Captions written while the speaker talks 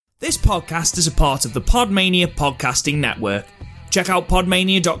This podcast is a part of the Podmania podcasting network. Check out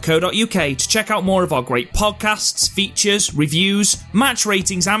podmania.co.uk to check out more of our great podcasts, features, reviews, match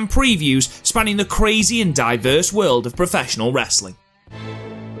ratings and previews spanning the crazy and diverse world of professional wrestling.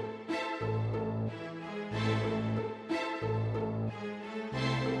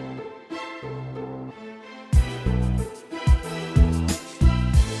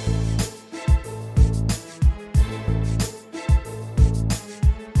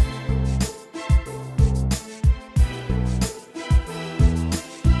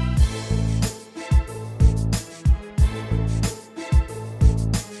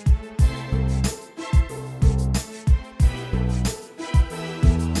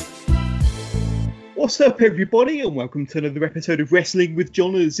 What's up, everybody, and welcome to another episode of Wrestling with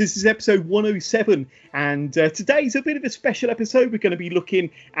Johners. This is episode 107, and today's a bit of a special episode. We're going to be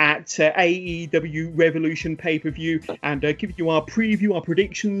looking at AEW Revolution pay-per-view and giving you our preview, our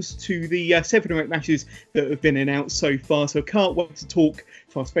predictions to the 7 or 8 matches that have been announced so far. So I can't wait to talk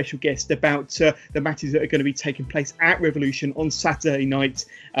to our special guest about the matches that are going to be taking place at Revolution on Saturday night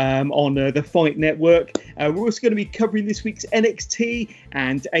on the Fight Network. We're also going to be covering this week's NXT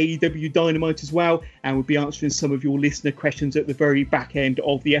and AEW Dynamite as well, and we'll be answering some of your listener questions at the very back end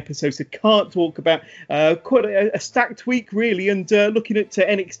of the episode. So can't talk about quite a stacked week, really, and looking at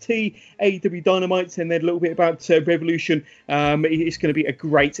NXT, AEW Dynamite, and then a little bit about Revolution. It's going to be a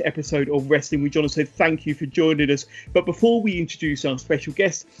great episode of Wrestling with John, so thank you for joining us. But before we introduce our special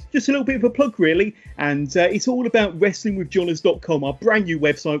guest, just a little bit of a plug, really, and it's all about wrestlingwithjohners.com, our brand new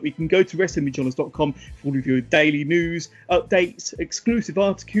website. We can go to wrestlingwithjohners.com for all of your daily news, updates, exclusive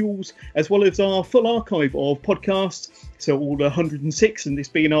articles, as well as our full archive of podcasts. So all 106, and this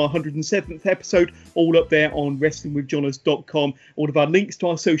being our 107th episode, all up there on wrestlingwithjohners.com. All of our links to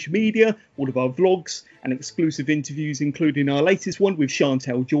our social media, all of our vlogs and exclusive interviews, including our latest one with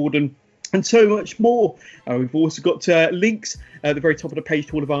Chantel Jordan, and so much more. We've also got links at the very top of the page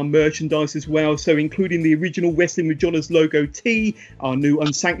to all of our merchandise as well, so including the original Wrestling with Johners logo tee, our new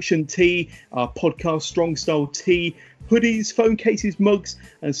unsanctioned tee, our podcast strong style tee, hoodies, phone cases, mugs,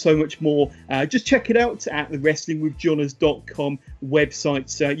 and so much more. Just check it out at the wrestlingwithjohners.com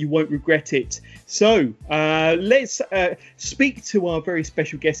website. You won't regret it. So let's speak to our very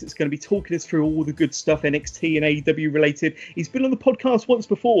special guest that's going to be talking us through all the good stuff NXT and AEW related. He's been on the podcast once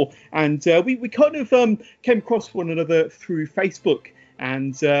before, and we kind of came across one another through Facebook.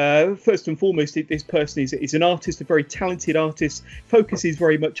 And first and foremost, this person is an artist, a very talented artist, focuses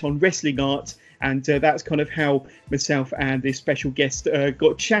very much on wrestling art. And that's kind of how myself and this special guest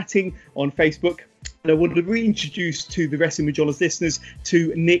got chatting on Facebook. And I wanted to reintroduce to the Wrestling with Johners listeners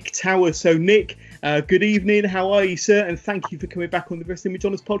to Nick Tower. So, Nick, good evening. How are you, sir? And thank you for coming back on the Wrestling with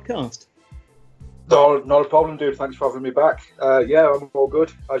Johners podcast. No, not a problem, dude. Thanks for having me back. Yeah, I'm all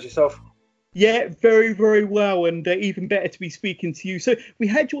good. How's yourself? Yeah, very, very well, and even better to be speaking to you. So we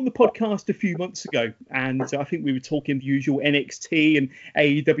had you on the podcast a few months ago, and I think we were talking the usual NXT and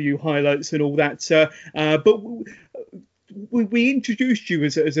AEW highlights and all that. But we introduced you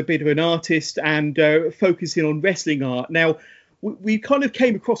as a bit of an artist and focusing on wrestling art. Now, we kind of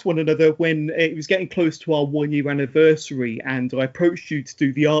came across one another when it was getting close to our 1-year anniversary, and I approached you to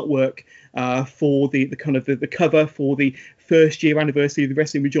do the artwork for the kind of the cover for the first year anniversary of the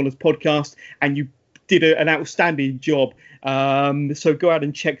Wrestling with Johners podcast, and you did an outstanding job. So go out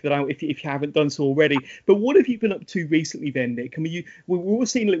and check that out if you haven't done so already. But what have you been up to recently then, Nick? I mean, we're all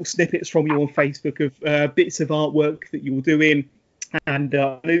seeing little snippets from you on Facebook of bits of artwork that you're doing. And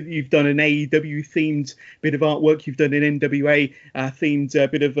I know you've done an AEW themed bit of artwork. You've done an NWA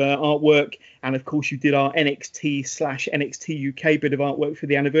themed bit of artwork. And of course, you did our NXT/NXT UK bit of artwork for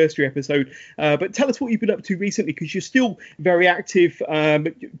the anniversary episode. But tell us what you've been up to recently, because you're still very active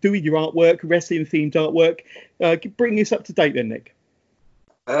doing your artwork, wrestling themed artwork. Bring us up to date then, Nick.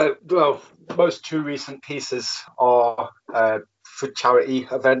 Well, most 2 recent pieces are for charity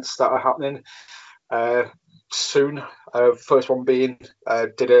events that are happening soon. First one being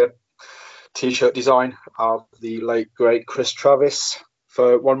did a t-shirt design of the late great Chris Travis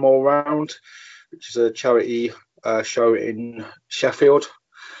for One More Round, which is a charity show in Sheffield.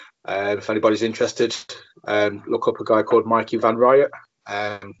 If anybody's interested, look up a guy called Mikey Van Riot.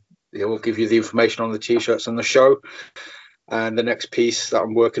 He will give you the information on the t-shirts and the show. And the next piece that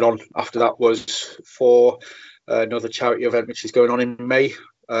I'm working on after that was for another charity event which is going on in May,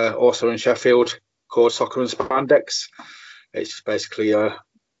 also in Sheffield, called Soccer and Spandex. It's basically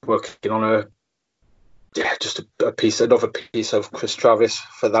working on another piece of Chris Travis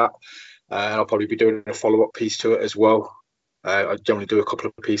for that. And I'll probably be doing a follow-up piece to it as well. I generally do a couple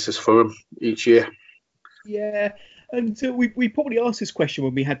of pieces for him each year. Yeah, And we probably asked this question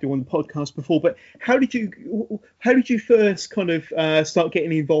when we had you on the podcast before, but how did you first kind of start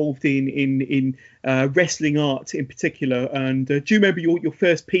getting involved in wrestling art in particular? And do you remember your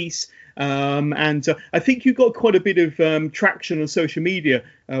first piece? And I think you got quite a bit of traction on social media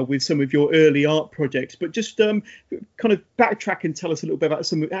with some of your early art projects. But just kind of backtrack and tell us a little bit about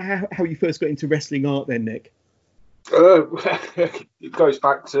how you first got into wrestling art then, Nick. It goes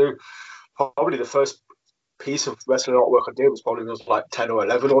back to probably the first piece of wrestling artwork I did was probably when I was like 10 or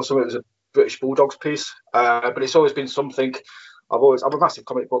 11 or something. It was a British Bulldogs piece, but it's always been something. I'm a massive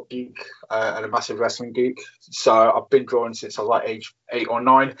comic book geek and a massive wrestling geek, so I've been drawing since I was like age 8 or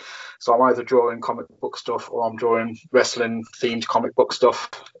 9. So I'm either drawing comic book stuff or I'm drawing wrestling themed comic book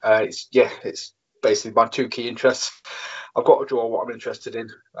stuff. It's basically my two key interests. I've got to draw what I'm interested in.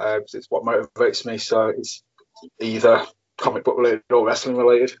 It's what motivates me. So it's either comic book related or wrestling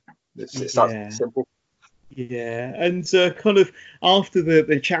related. It's that simple. Yeah, and kind of after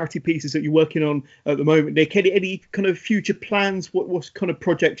the charity pieces that you're working on at the moment, Nick, any kind of future plans? What kind of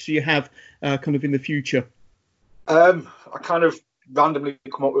projects do you have kind of in the future? I kind of randomly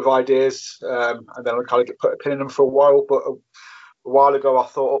come up with ideas, and then I kind of put a pin in them for a while. But a while ago, I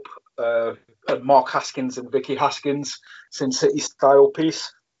thought up a Mark Haskins and Vicky Haskins Sin City style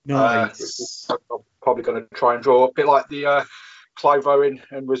piece. Nice. I'm probably going to try and draw a bit like the Clive Owen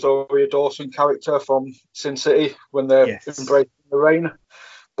and Rosario Dawson character from Sin City when they're embracing the rain,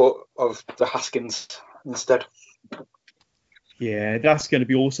 but of the Haskins instead. Yeah, that's going to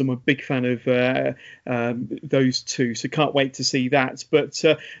be awesome. I'm a big fan of those two, so can't wait to see that. But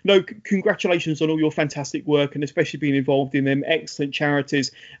congratulations on all your fantastic work, and especially being involved in them excellent charities.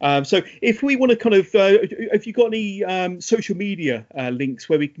 So if we want to kind of, have you got any social media links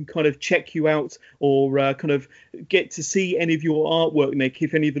where we can kind of check you out or kind of get to see any of your artwork, Nick?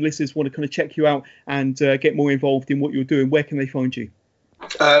 If any of the listeners want to kind of check you out and get more involved in what you're doing, where can they find you?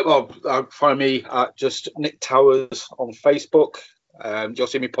 Find me at just Nick Towers on Facebook. You'll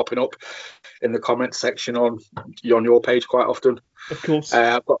see me popping up in the comments section on your page quite often. Of course.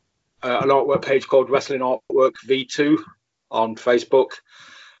 I've got an artwork page called Wrestling Artwork V2 on Facebook.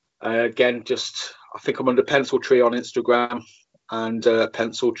 Again, I think I'm under Pencil Tree on Instagram and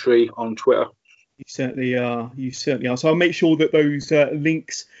Pencil Tree on Twitter. You certainly are. So I'll make sure that those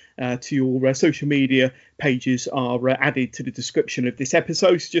links to your social media pages are added to the description of this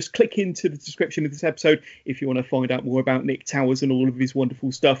episode. So just click into the description of this episode if you want to find out more about Nick Towers and all of his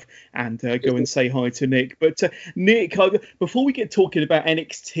wonderful stuff, and go and say hi to Nick. But Nick, before we get talking about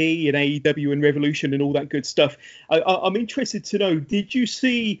NXT and AEW and Revolution and all that good stuff, I'm interested to know, did you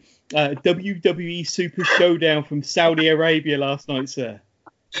see WWE Super Showdown from Saudi Arabia last night, sir?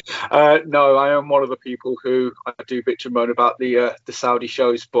 No, I am one of the people who I do bitch and moan about the Saudi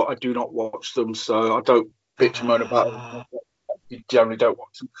shows, but I do not watch them, so I don't bitch and moan about them. You generally don't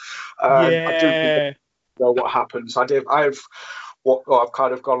watch them. I do know what happens. I've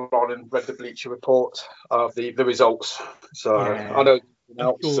kind of gone on and read the Bleacher Report of the results, so I know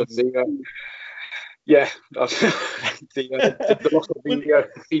else and the loss of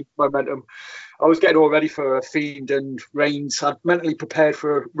the momentum. I was getting all ready for a Fiend and Reigns. I'd mentally prepared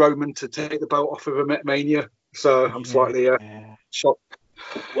for Roman to take the belt off of him at Mania, so I'm slightly shocked.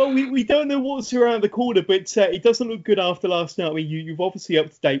 Well, we don't know what's around the corner, but it doesn't look good after last night. I mean, you've obviously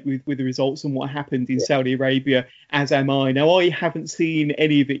up to date with the results and what happened in Saudi Arabia, as am I. Now, I haven't seen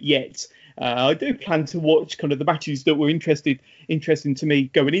any of it yet. I do plan to watch kind of the matches that were interesting to me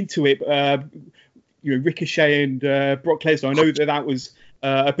going into it. Ricochet and Brock Lesnar. I know that was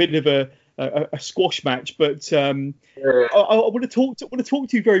a bit of a squash match, but I want to talk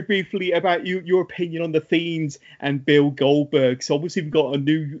to you very briefly about your opinion on the Fiend and Bill Goldberg. So obviously we've got a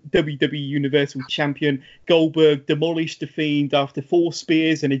new WWE Universal Champion. Goldberg demolished the Fiend after 4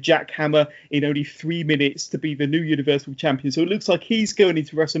 spears and a jackhammer in only 3 minutes to be the new Universal Champion. So it looks like he's going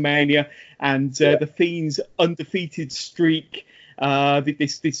into WrestleMania, and the Fiend's undefeated streak,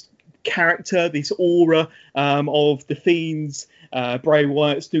 this character, this aura of the Fiend's Bray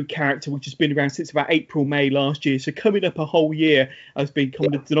Wyatt's new character, which has been around since about April, May last year. So coming up a whole year, has been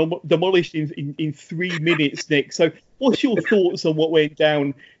kind of demolished in 3 minutes, Nick. So what's your thoughts on what went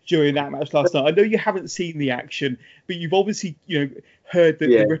down during that match last night? I know you haven't seen the action, but you've obviously heard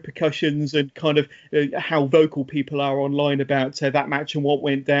the repercussions and kind of how vocal people are online about that match and what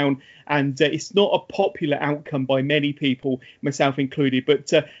went down. And it's not a popular outcome by many people, myself included. But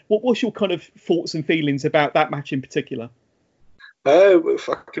what's your kind of thoughts and feelings about that match in particular? If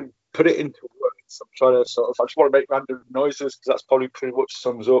I can put it into words, I'm trying to I just want to make random noises because that's probably pretty much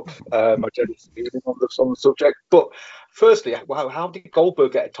sums up my general feeling on the subject. But firstly, how did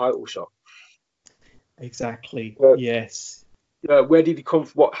Goldberg get a title shot? Exactly. But, yes. Where did he come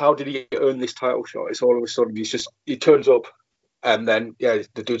from? How did he earn this title shot? It's all of a sudden he turns up, and then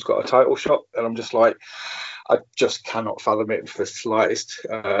the dude's got a title shot, and I'm just like, I just cannot fathom it for the slightest.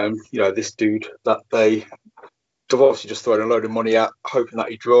 This dude that they've obviously just thrown a load of money at, hoping that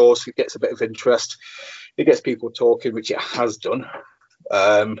he draws, he gets a bit of interest, it gets people talking, which it has done.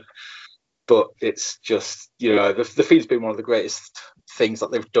 But it's just, the Fiend's been one of the greatest things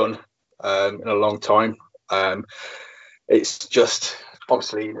that they've done in a long time. It's just,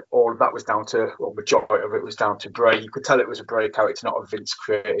 obviously, all of that was down to, or majority of it was down to Bray. You could tell it was a Bray character, not a Vince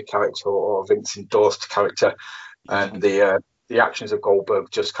created character or a Vince endorsed character. And the actions of Goldberg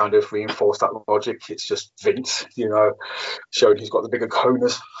just kind of reinforced that logic. It's just Vince, showing he's got the bigger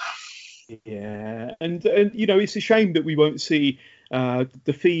cojones. Yeah, and it's a shame that we won't see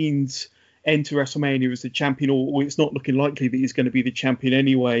the Fiend enter WrestleMania as the champion, or it's not looking likely that he's going to be the champion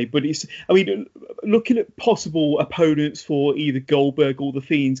anyway. But looking at possible opponents for either Goldberg or the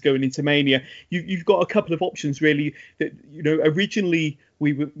Fiends going into Mania, you've got a couple of options really. That originally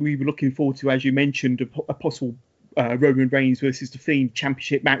we were looking forward to, as you mentioned, a possible Roman Reigns versus the Fiend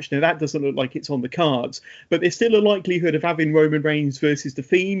championship match. Now that doesn't look like it's on the cards, but there's still a likelihood of having Roman Reigns versus the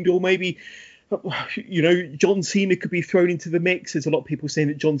Fiend, or maybe John Cena could be thrown into the mix. There's a lot of people saying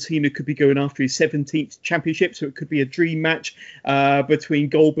that John Cena could be going after his 17th championship, so it could be a dream match between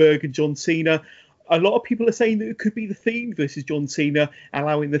Goldberg and John Cena. A lot of people are saying that it could be the Fiend versus John Cena,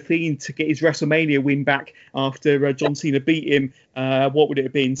 allowing the Fiend to get his WrestleMania win back after John Cena beat him, what would it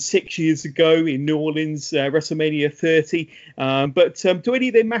have been, 6 years ago in New Orleans, WrestleMania 30. But do any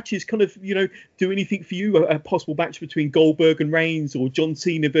of their matches kind of, do anything for you? A possible match between Goldberg and Reigns, or John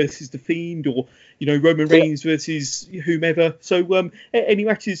Cena versus the Fiend, or, Roman Reigns versus whomever? So any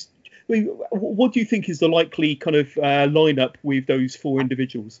matches, what do you think is the likely kind of lineup with those four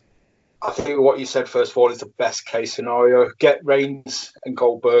individuals? I think what you said first of all is the best case scenario. Get Reigns and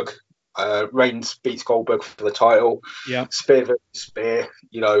Goldberg. Reigns beats Goldberg for the title. Yeah. Spear versus Spear.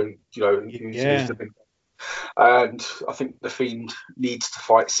 Who's the big one. And I think the Fiend needs to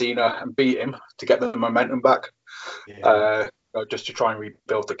fight Cena and beat him to get the momentum back. Yeah. Just to try and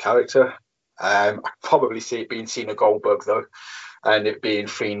rebuild the character. I probably see it being Cena Goldberg though, and it being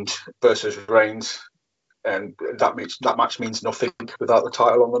Fiend versus Reigns, and that match means nothing without the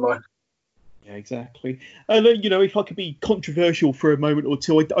title on the line. Yeah, exactly. And if I could be controversial for a moment or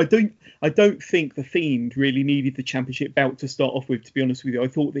two, I don't think the Fiend really needed the championship belt to start off with. To be honest with you, I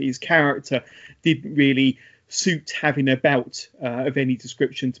thought that his character didn't really suit having a belt of any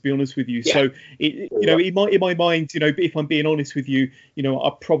description. To be honest with you, so in my mind, if I'm being honest with you,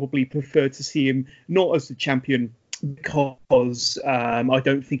 I probably prefer to see him not as the champion, because I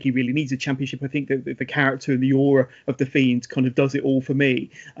don't think he really needs a championship. I think that the character and the aura of the Fiend kind of does it all for me.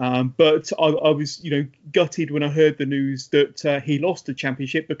 But I was, gutted when I heard the news that he lost the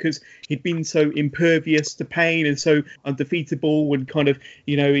championship, because he'd been so impervious to pain and so undefeatable, and kind of,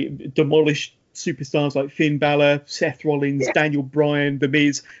 demolished superstars like Finn Balor, Seth Rollins, Daniel Bryan, The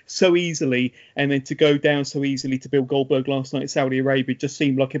Miz so easily, and then to go down so easily to Bill Goldberg last night in Saudi Arabia just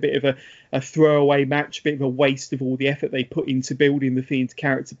seemed like a bit of a throwaway match, a bit of a waste of all the effort they put into building the Fiend's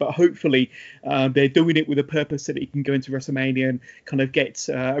character. But hopefully they're doing it with a purpose that he can go into WrestleMania and kind of get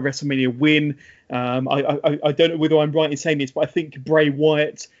a WrestleMania win. I don't know whether I'm right in saying this, but I think Bray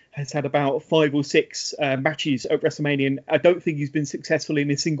Wyatt has had about 5 or 6 matches at WrestleMania, and I don't think he's been successful in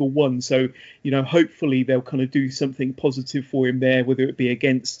a single one. So, hopefully they'll kind of do something positive for him there, whether it be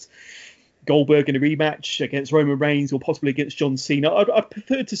against Goldberg in a rematch, against Roman Reigns, or possibly against John Cena. I'd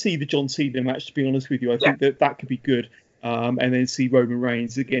prefer to see the John Cena match, to be honest with you. I think that could be good. And then see Roman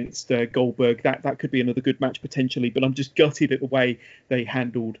Reigns against Goldberg. That could be another good match potentially. But I'm just gutted at the way they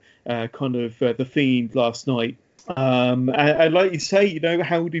handled the Fiend last night. And like you say,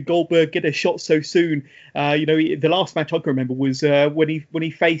 how did Goldberg get a shot so soon? The last match I can remember was when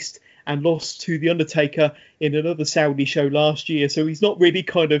he faced and lost to The Undertaker in another Saudi show last year. So he's not really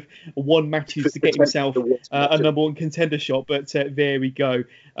kind of won matches to get himself a number one contender shot. But there we go.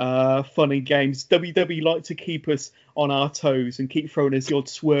 Fun and games. WWE like to keep us on our toes and keep throwing us the odd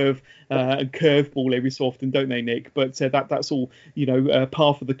swerve and curveball every so often, don't they, Nick? But that's all,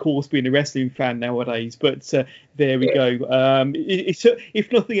 par for the course being a wrestling fan nowadays. But there we go.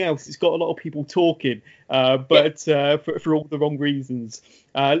 If nothing else, it's got a lot of people talking, but for all the wrong reasons.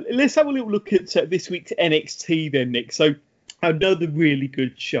 Let's have a little look at this week's NXT then, Nick. So another really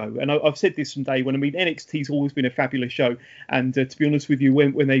good show, and I've said this from day one. I mean, NXT's always been a fabulous show, and to be honest with you,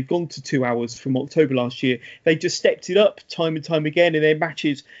 when they've gone to 2 hours from October last year, they just stepped it up time and time again, and their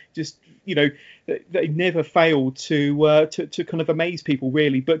matches just they never failed to kind of amaze people,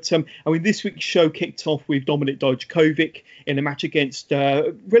 really. But this week's show kicked off with Dominik Dijakovic in a match against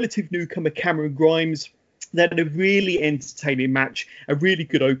relative newcomer Cameron Grimes. They had a really entertaining match, a really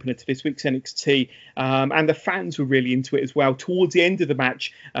good opener to this week's NXT, and the fans were really into it as well. Towards the end of the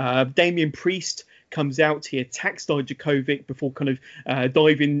match, Damian Priest comes out, he attacks Dijakovic before kind of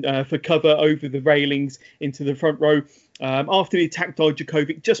diving for cover over the railings into the front row. After the attack,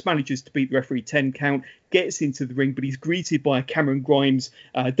 Dijakovic just manages to beat the referee 10 count, gets into the ring, but he's greeted by a Cameron Grimes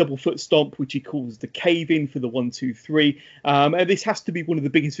double foot stomp, which he calls the cave-in for the 1-2-3. And this has to be one of the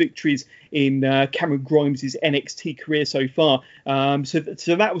biggest victories in Cameron Grimes' NXT career so far. So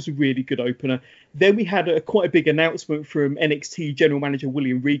that was a really good opener. Then we had quite a big announcement from NXT General Manager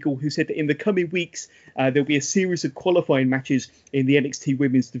William Regal, who said that in the coming weeks, there'll be a series of qualifying matches in the NXT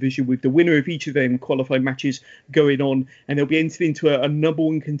Women's Division, with the winner of each of them qualifying matches going on. And they'll be entered into a number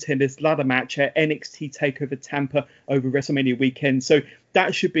one contenders ladder match at NXT TakeOver Tampa over WrestleMania weekend. So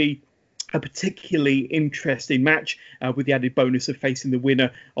that should be a particularly interesting match, with the added bonus of facing the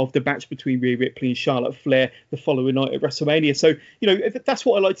winner of the match between Rhea Ripley and Charlotte Flair the following night at WrestleMania. So, that's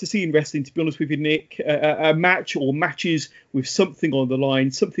what I like to see in wrestling, to be honest with you, Nick. A match or matches with something on the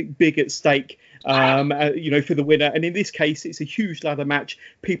line, something big at stake, for the winner. And in this case, it's a huge ladder match.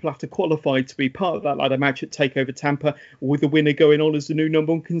 People have to qualify to be part of that ladder match at TakeOver Tampa, with the winner going on as the new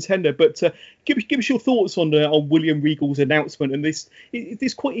number one contender. But give us your thoughts on William Regal's announcement, and this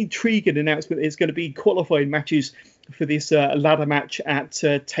quite intriguing announcement. There's going to be qualifying matches for this ladder match at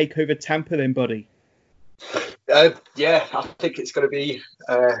TakeOver Tampa, then, buddy. I think it's going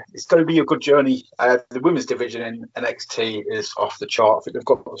to be a good journey. The women's division in NXT is off the chart. I think they've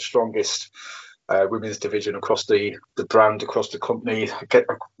got the strongest women's division across the brand, across the company,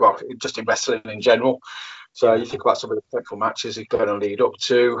 just in wrestling in general. So you think about some of the potential matches it's going to lead up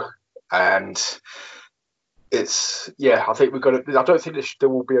to, and I think I don't think there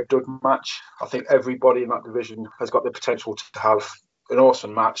will be a dud match. I think everybody in that division has got the potential to have an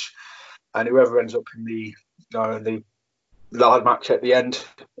awesome match, and whoever ends up in the ladder match at the end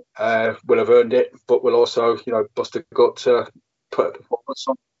will have earned it, but will also bust a gut to put a performance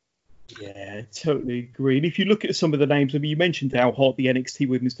on. Yeah, totally agree. And if you look at some of the names, you mentioned how hot the NXT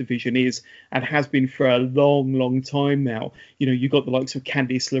Women's Division is and has been for a long, long time now. You've got the likes of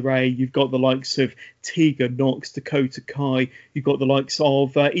Candice LeRae, you've got the likes of Tegan Nox, Dakota Kai, you've got the likes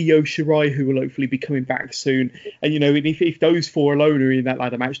of Io Shirai, who will hopefully be coming back soon. And, if those four alone are in that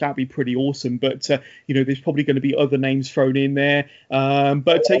ladder match, that'd be pretty awesome. But, there's probably going to be other names thrown in there.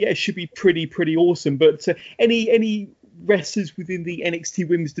 It should be pretty awesome. But any wrestlers within the NXT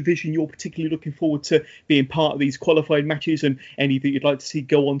Women's Division you're particularly looking forward to being part of these qualifying matches, and any that you'd like to see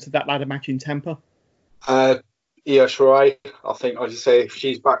go on to that ladder match in Tampa? Io Shirai, I think, as you say, if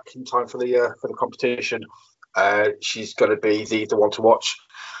she's back in time for the competition, she's going to be the one to watch.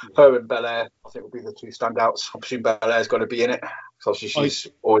 Her and Belair, I think, will be the two standouts. I'm assuming Belair's going to be in it, because she's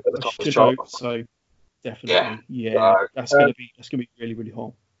always at the top of the chart. So definitely, that's going to be really, really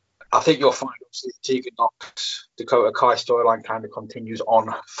hot. I think you'll find, obviously, Tegan Nox, Dakota Kai storyline kind of continues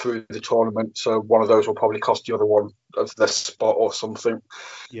on through the tournament. So one of those will probably cost the other one their spot or something.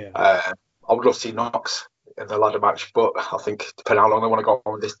 Yeah. I would love to see Nox in the ladder match, but I think depending on how long they want to go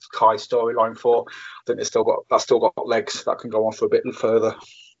on with this Kai storyline for, I think that's still got legs that can go on for a bit further.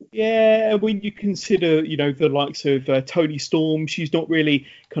 Yeah, when you consider, the likes of Toni Storm, she's not really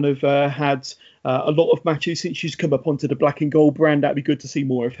kind of had a lot of matches since she's come up onto the Black and Gold brand. That'd be good to see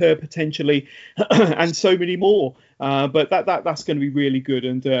more of her potentially, and so many more. But that's going to be really good,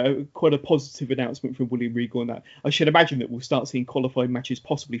 and quite a positive announcement from William Regal on that. I should imagine that we'll start seeing qualifying matches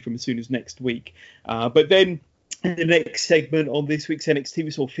possibly from as soon as next week. But then, in the next segment on this week's NXT, we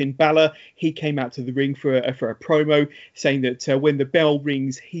saw Finn Balor. He came out to the ring for a promo, saying that when the bell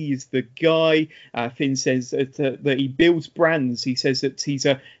rings, he is the guy. Finn says that he builds brands. He says that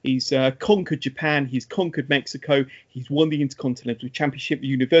he's conquered Japan, he's conquered Mexico, he's won the Intercontinental Championship, the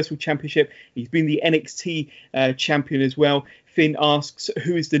Universal Championship. He's been the NXT champion as well. Finn asks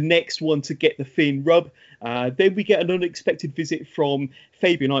who is the next one to get the Finn rub. Then we get an unexpected visit from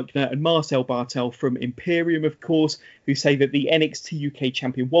Fabian Eichner and Marcel Bartel from Imperium, of course, who say that the NXT UK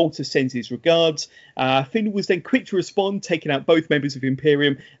champion Walter sends his regards. Finn was then quick to respond, taking out both members of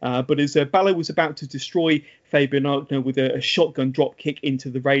Imperium. But as Balor was about to destroy Fabian Eichner with a shotgun drop kick into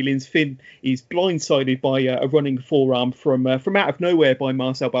the railings, Finn is blindsided by a running forearm from out of nowhere by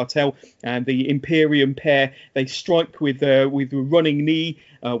Marcel Bartel, and the Imperium pair, they strike with a running knee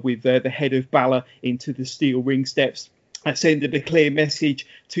with the head of Balor into the steel ring steps. sending a clear message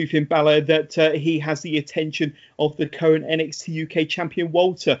to Finn Balor that he has the attention of the current NXT UK champion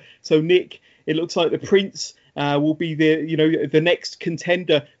Walter. So Nick, it looks like the Prince will be the next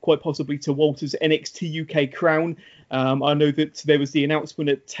contender, quite possibly, to Walter's NXT UK crown. I know that there was the announcement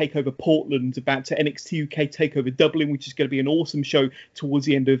at TakeOver Portland about NXT UK TakeOver Dublin, which is going to be an awesome show towards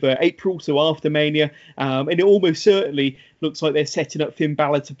the end of April, so after Mania. And it almost certainly looks like they're setting up Finn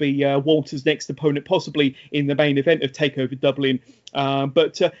Balor to be Walter's next opponent, possibly in the main event of TakeOver Dublin.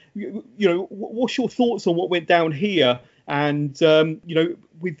 But what's your thoughts on what went down here? And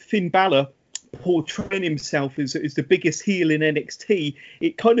with Finn Balor portraying himself as the biggest heel in NXT,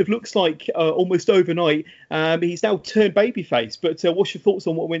 it kind of looks like almost overnight he's now turned babyface. But what's your thoughts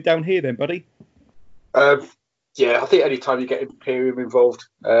on what went down here then, buddy? Yeah, I think any time you get Imperium involved,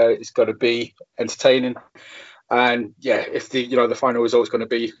 it's got to be entertaining. And yeah, if the final result is going to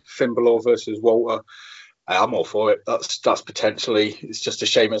be Finn Balor versus Walter, I'm all for it. That's potentially. It's just a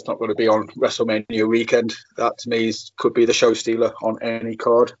shame it's not going to be on WrestleMania weekend. That to me could be the show stealer on any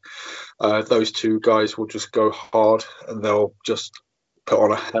card. Those two guys will just go hard and they'll just put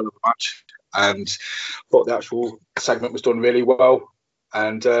on a hell of a match. And thought the actual segment was done really well,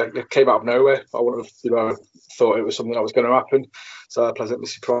 and it came out of nowhere. I wouldn't have thought it was something that was going to happen. So I was pleasantly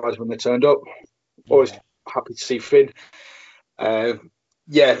surprised when they turned up. Always happy to see Finn. Like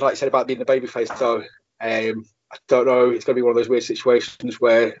I said about being the babyface though. I don't know. It's going to be one of those weird situations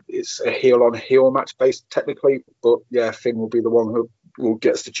where it's a heel-on-heel match based technically, but yeah, Finn will be the one who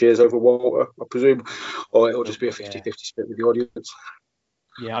gets the cheers over Walter, I presume, or it'll just be a 50-50 split with the audience.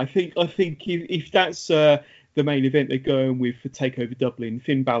 Yeah, I think if that's the main event they're going with for TakeOver Dublin,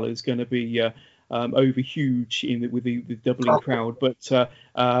 Finn Balor is going to be over huge with the Dublin crowd, but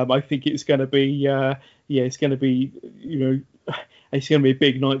I think it's going to be it's going to be it's going to be a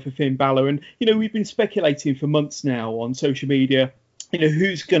big night for Finn Balor. And, we've been speculating for months now on social media,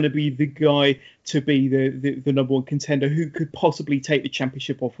 who's going to be the guy to be the number one contender, who could possibly take the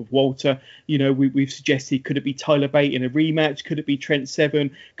championship off of Walter. We've suggested, could it be Tyler Bate in a rematch? Could it be Trent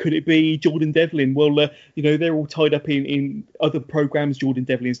Seven? Could it be Jordan Devlin? Well, they're all tied up in other programs. Jordan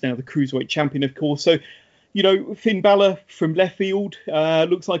Devlin is now the Cruiserweight champion, of course. So, Finn Balor from left field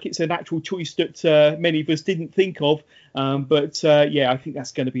looks like it's a natural choice that many of us didn't think of. But I think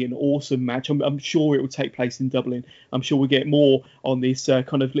that's going to be an awesome match. I'm sure it will take place in Dublin. I'm sure we'll get more on this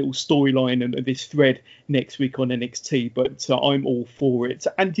kind of little storyline and this thread next week on NXT. But I'm all for it.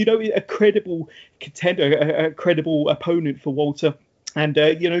 And, a credible contender, a credible opponent for Walter. And,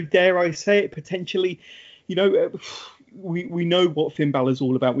 dare I say it, potentially, we know what Finn Balor's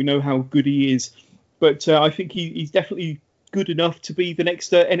all about. We know how good he is. But I think he's definitely good enough to be the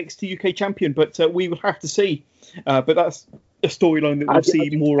next NXT UK champion. But we will have to see. But that's a storyline that we'll see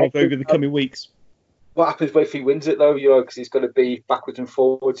more of over the coming weeks. What happens if he wins it, though? Because he's going to be backwards and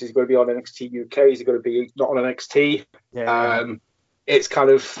forwards. He's going to be on NXT UK. He's going to be not on NXT. Yeah. It's kind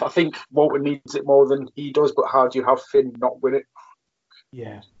of, I think Walter needs it more than he does. But how do you have Finn not win it?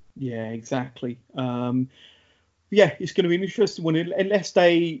 Yeah, exactly. It's going to be an interesting one, unless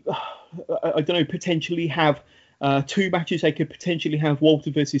they, I don't know, potentially have two matches. They could potentially have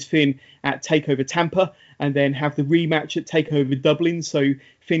Walter versus Finn at TakeOver Tampa, and then have the rematch at TakeOver Dublin. So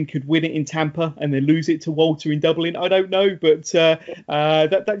Finn could win it in Tampa and then lose it to Walter in Dublin. I don't know, but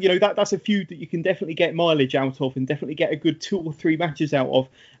that's a feud that you can definitely get mileage out of, and definitely get a good 2 or 3 matches out of.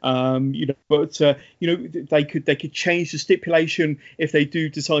 They could change the stipulation if they do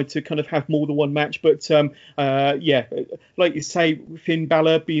decide to kind of have more than one match. But like you say, Finn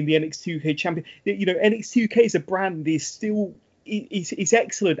Balor being the NXT UK champion, NXT UK as a brand is still. It's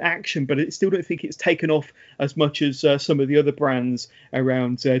excellent action, but I still don't think it's taken off as much as some of the other brands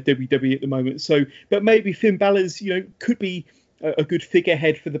around WWE at the moment. So, but maybe Finn Balor's, could be a good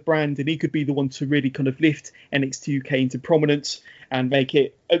figurehead for the brand, and he could be the one to really kind of lift NXT UK into prominence and make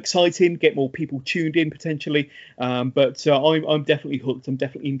it exciting, get more people tuned in potentially. But I'm definitely hooked. I'm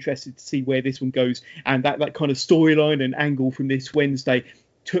definitely interested to see where this one goes, and that kind of storyline and angle from this Wednesday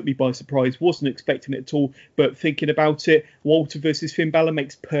took me by surprise. Wasn't expecting it at all, but thinking about it, Walter versus Finn Balor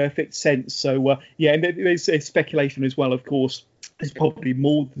makes perfect sense. So and there's speculation as well, of course. There's probably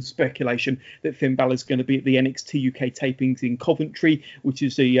more than speculation that Finn Balor's going to be at the NXT UK tapings in Coventry, which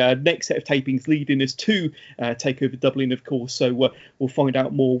is the next set of tapings leading us to TakeOver Dublin, of course. So we'll find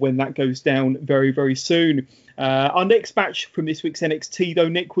out more when that goes down very, very soon. Our next match from this week's NXT, though,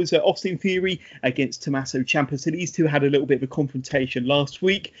 Nick, was Austin Theory against Tommaso Ciampa. So these two had a little bit of a confrontation last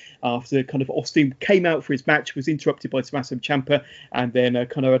week after kind of Austin came out for his match, was interrupted by Tommaso Ciampa, and then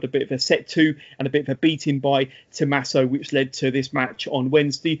kind of had a bit of a set to and a bit of a beating by Tommaso, which led to this match on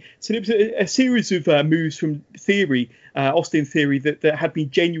Wednesday. So it was a series of moves from Theory Austin Theory that had been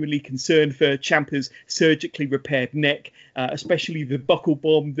genuinely concerned for Ciampa's surgically repaired neck, especially the buckle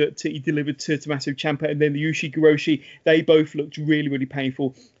bomb that he delivered to Tommaso Ciampa, and then the Ushi-Giroshi. They both looked really, really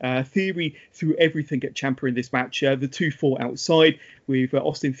painful. Theory threw everything at Ciampa in this match. The two fought outside, with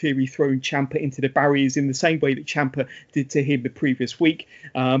Austin Theory throwing Ciampa into the barriers in the same way that Ciampa did to him the previous week.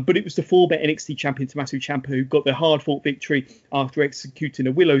 But it was the former NXT champion Tommaso Ciampa who got the hard-fought victory after executing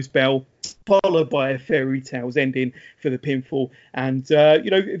a Willow's Bell, followed by a fairy tales ending for the pinfall. And,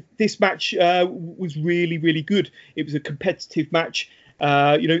 this match was really, really good. It was a competitive match.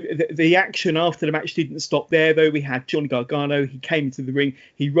 The action after the match didn't stop there, though. We had Johnny Gargano. He came into the ring.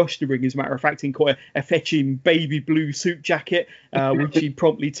 He rushed the ring, as a matter of fact, in quite a fetching baby blue suit jacket, which he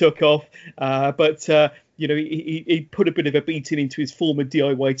promptly took off. He put a bit of a beating into his former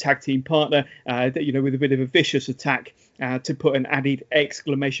DIY tag team partner, with a bit of a vicious attack to put an added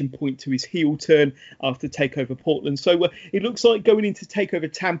exclamation point to his heel turn after TakeOver Portland. So it looks like going into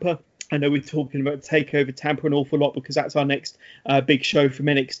TakeOver Tampa. I know we're talking about TakeOver Tampa an awful lot because that's our next big show from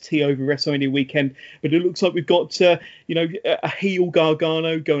NXT over WrestleMania weekend. But it looks like we've got, a heel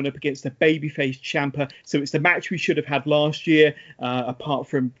Gargano going up against a babyface Ciampa. So it's the match we should have had last year, apart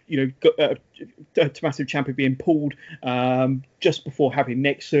from, Tommaso Ciampa being pulled just before having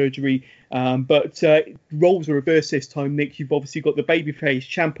neck surgery. But roles are reversed this time, Nick. You've obviously got the babyface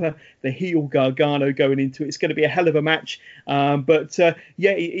Ciampa, the heel Gargano going into it. It's going to be a hell of a match.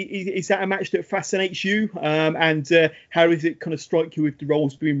 Is that a match that fascinates you? And how does it kind of strike you with the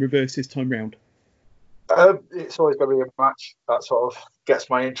roles being reversed this time round? It's always going to be a match that sort of gets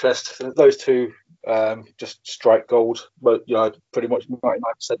my interest. Those two just strike gold, but pretty much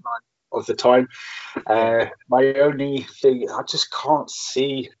 99% of the time. My only thing, I just can't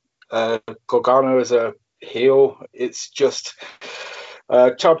see Gargano as a heel. It's just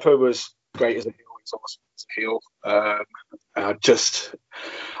Ciampa was great as a heel. He's awesome as a heel.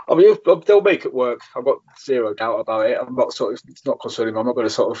 They'll make it work. I've got zero doubt about it. It's not concerning me. I'm not going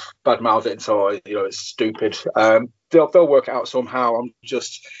to sort of badmouth it and say, it's stupid. They'll work it out somehow. I'm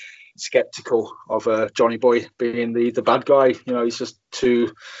just skeptical of Johnny Boy being the bad guy. He's just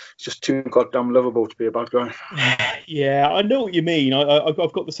too goddamn lovable to be a bad guy. Yeah, I know what you mean.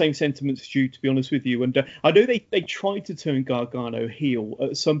 I've got the same sentiments as you, to be honest with you. And I know they tried to turn Gargano heel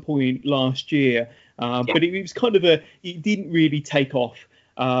at some point last year, but it was kind of it didn't really take off.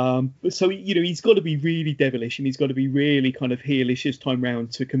 So he's got to be really devilish, and he's got to be really kind of heelish this time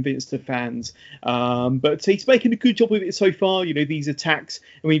round to convince the fans. But he's making a good job of it so far. These attacks.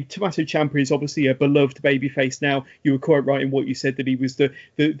 I mean, Tommaso Ciampa is obviously a beloved babyface now. You were quite right in what you said, that he was the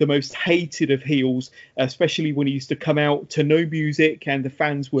most hated of heels, especially when he used to come out to no music and the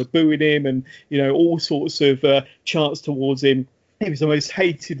fans were booing him, and all sorts of chants towards him. He was the most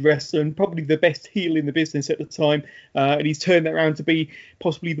hated wrestler and probably the best heel in the business at the time. And he's turned that around to be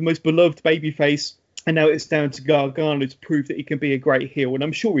possibly the most beloved babyface. And now it's down to Gargano to prove that he can be a great heel. And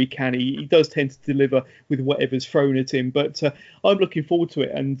I'm sure he can. He does tend to deliver with whatever's thrown at him. But I'm looking forward to it.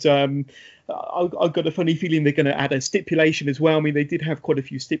 And I've got a funny feeling they're going to add a stipulation as well. I mean, they did have quite a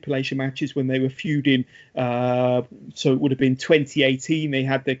few stipulation matches when they were feuding. So it would have been 2018. They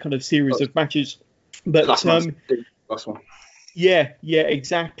had their kind of series of matches. But last one. Yeah,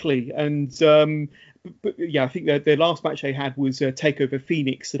 exactly. And I think their last match they had was TakeOver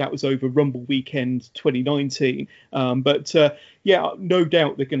Phoenix, so that was over Rumble Weekend 2019. No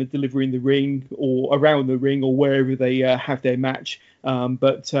doubt they're going to deliver in the ring or around the ring or wherever they have their match. So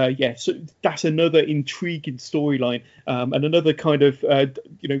that's another intriguing storyline and another kind of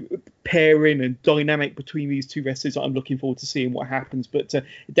pairing and dynamic between these two wrestlers. I'm looking forward to seeing what happens. But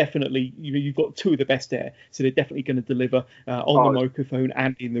definitely, you've got two of the best there, so they're definitely going to deliver on the microphone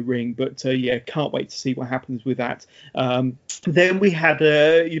and in the ring. But can't wait to see what happens with that. Then we had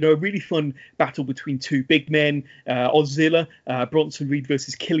a really fun battle between two big men, Ozilla, Bronson Reed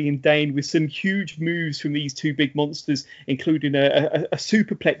versus Killian Dane, with some huge moves from these two big monsters, including a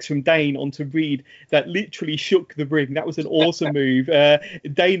superplex from Dane onto Reed that literally shook the ring. That was an awesome move.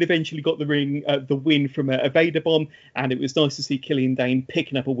 Dane eventually got the win from a Vader bomb, and it was nice to see Killian Dane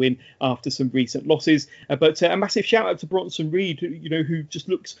picking up a win after some recent losses. But a massive shout out to Bronson Reed, who just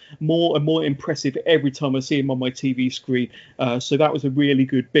looks more and more impressive every time I see him on my TV screen. So that was a really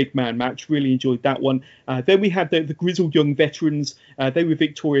good big man match. Really enjoyed that one. Then we had the grizzled young veterans. They were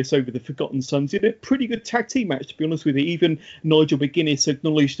victorious over the Forgotten Sons in a pretty good tag team match, to be honest with you. Even Nigel McGuinness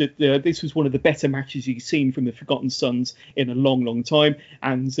acknowledged that this was one of the better matches he's seen from the Forgotten Sons in a long, long time.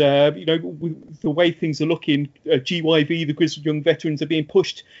 And, with the way things are looking, GYV, the grizzled young veterans, are being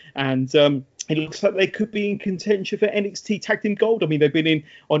pushed. And it looks like they could be in contention for NXT Tag Team Gold. I mean, they've been in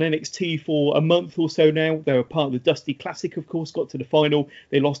on NXT for a month or so now. They were part of the Dusty Classic, of course, got to the final.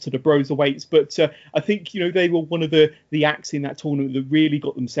 They lost to the Broserweights. But I think, they were one of the acts in that tournament that really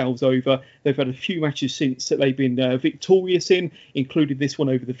got themselves over. They've had a few matches since that they've been victorious in, including this one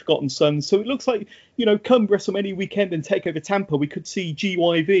over the Forgotten Sons. So it looks like, come WrestleMania weekend and TakeOver Tampa, we could see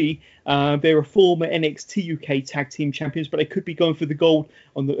GYV. They're a former NXT UK Tag Team Champions, but they could be going for the gold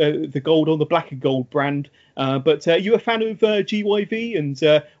on the Black and Gold brand. But are you a fan of GYV,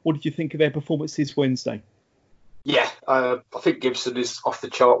 and what did you think of their performance this Wednesday? Yeah, I think Gibson is off the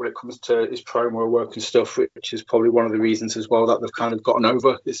chart when it comes to his promo work and stuff, which is probably one of the reasons as well that they've kind of gotten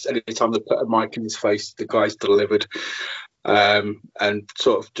over. It's any time they put a mic in his face, the guy's delivered. And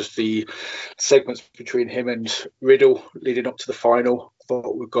sort of just the segments between him and Riddle leading up to the final, I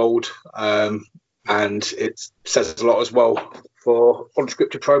thought were gold. And it says a lot as well for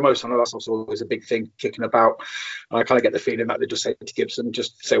unscripted promos. I know that's also always a big thing kicking about. And I kind of get the feeling that they just say to Gibson,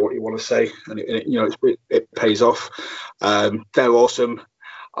 just say what you want to say, and it pays off. They're awesome.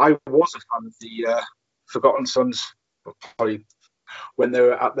 I was a fan of the Forgotten Sons, probably when they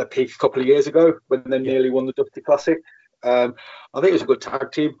were at their peak a couple of years ago, when they nearly won the Dusty Classic. I think it was a good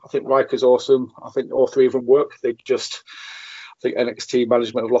tag team. I think Riker's awesome. I think all three of them work. I think NXT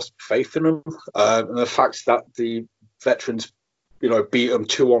management have lost faith in them. And the fact that the veterans, beat them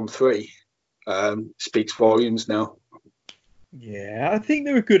 2-on-3 speaks volumes now. Yeah, I think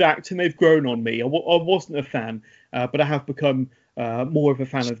they're a good act and they've grown on me. I wasn't a fan, but I have become more of a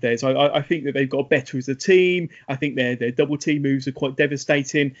fan of theirs. I think that they've got better as a team. I think their double team moves are quite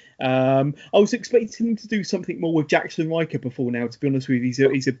devastating. I was expecting them to do something more with Jackson Riker before now, to be honest with you.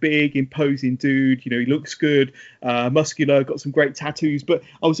 He's a big, imposing dude. He looks good, muscular, got some great tattoos. But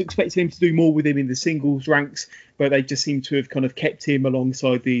I was expecting him to do more with him in the singles ranks, but they just seem to have kind of kept him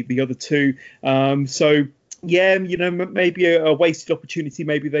alongside the other two. Yeah, maybe a wasted opportunity.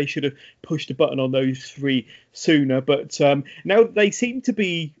 Maybe they should have pushed a button on those three sooner. But now they seem to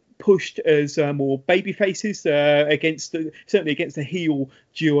be pushed as more baby faces certainly against the heel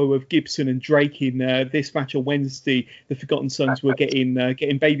duo of Gibson and Drake in this match on Wednesday. The Forgotten Sons were getting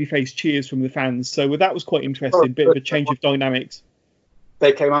babyface cheers from the fans. So that was quite interesting. Bit of a change of dynamics.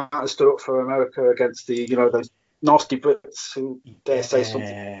 They came out and stood up for America against those nasty Brits who dare say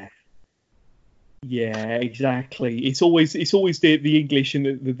something. Yeah, exactly. It's always the English and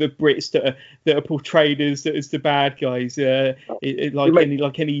the Brits that are portrayed as the bad guys.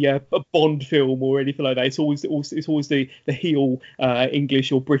 Like any Bond film or anything like that. It's always the heel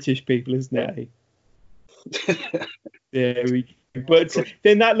English or British people, isn't it? There we go. But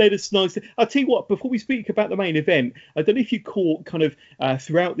then that led us nicely. I'll tell you what, before we speak about the main event, I don't know if you caught kind of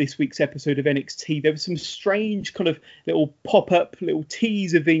throughout this week's episode of NXT, there was some strange kind of little pop-up, little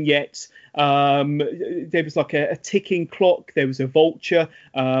teaser vignettes. There was like a ticking clock. There was a vulture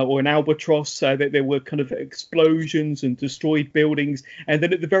or an albatross. There were kind of explosions and destroyed buildings. And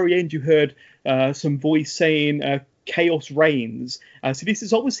then at the very end, you heard some voice saying chaos reigns. So this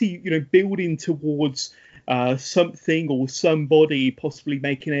is obviously, building towards something or somebody possibly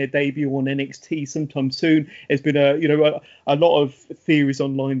making their debut on NXT sometime soon. There's been a lot of theories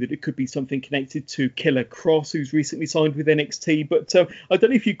online that it could be something connected to Killer Kross, who's recently signed with NXT. But I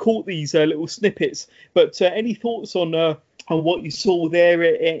don't know if you caught these little snippets. But any thoughts on what you saw there?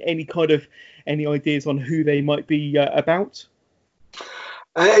 Any ideas on who they might be about?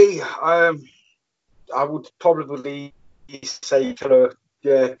 I would probably say Killer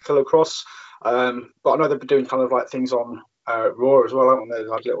Kross. But I know they've been doing kind of like things on Raw as well, haven't they?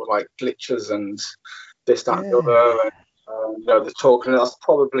 Like little like glitches and this, that, and the other. And, they're talking. That's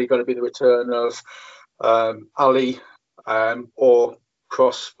probably going to be the return of Ali or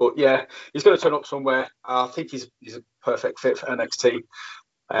Kross. But yeah, he's going to turn up somewhere. I think he's a perfect fit for NXT.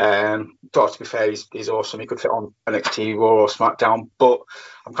 To be fair, he's awesome. He could fit on NXT, Raw, or SmackDown. But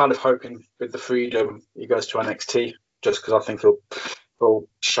I'm kind of hoping with the freedom he goes to NXT, just because I think he'll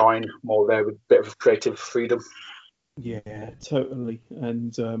shine more there with a bit of creative freedom. Yeah, totally.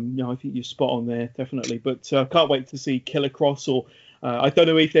 And I think you're spot on there, definitely. But I can't wait to see Killer Kross, or I don't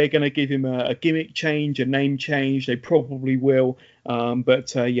know if they're going to give him a gimmick change, a name change. They probably will.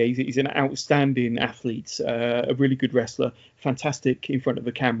 But he's an outstanding athlete, a really good wrestler, fantastic in front of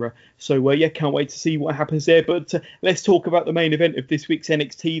the camera. So can't wait to see what happens there. But let's talk about the main event of this week's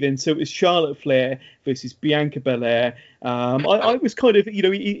NXT then. So it was Charlotte Flair versus Bianca Belair. I was kind of,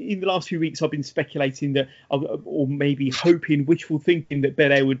 in the last few weeks, I've been speculating that, or maybe hoping, wishful thinking that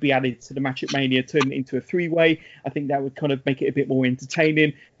Belair would be added to the match at Mania, turn it into a three-way. I think that would kind of make it a bit more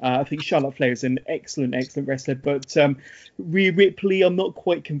entertaining. I think Charlotte Flair is an excellent wrestler, but Rhea Ripley, I'm not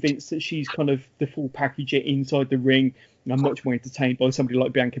quite convinced that she's kind of the full package yet inside the ring. I'm much more entertained by somebody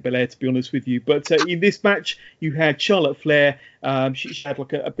like Bianca Belair, to be honest with you. But in this match, you had Charlotte Flair. She had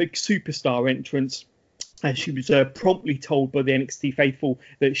like a big superstar entrance. And she was promptly told by the NXT faithful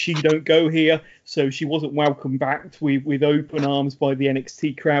that she don't go here. So she wasn't welcomed back with open arms by the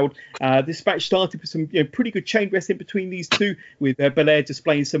NXT crowd. This match started with some pretty good chain wrestling between these two, with Belair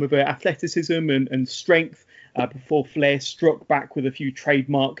displaying some of her athleticism and strength before Flair struck back with a few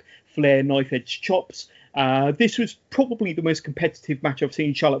trademark Flair knife-edge chops. This was probably the most competitive match I've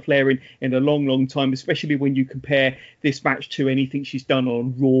seen Charlotte Flair in a long, long time, especially when you compare this match to anything she's done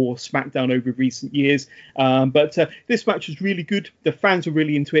on Raw or SmackDown over recent years. But this match was really good. The fans were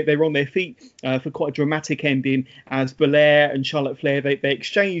really into it. They were on their feet for quite a dramatic ending as Belair and Charlotte Flair, they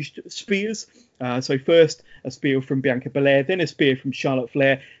exchanged spears. So first a spear from Bianca Belair, then a spear from Charlotte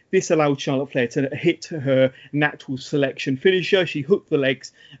Flair. This allowed Charlotte Flair to hit her natural selection finisher. She hooked the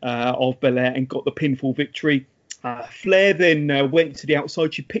legs of Belair and got the pinfall victory. Flair then went to the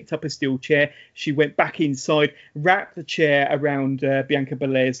outside. She picked up a steel chair. She went back inside, wrapped the chair around Bianca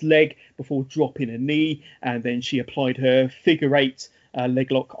Belair's leg before dropping a knee, and then she applied her figure eight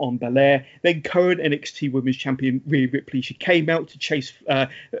leg lock on Belair. Then current NXT Women's Champion Rhea Ripley, she came out to chase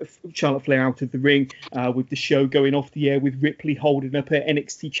Charlotte Flair out of the ring, with the show going off the air with Ripley holding up her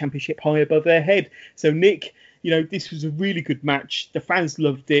NXT Championship high above her head. So Nick, this was a really good match. The fans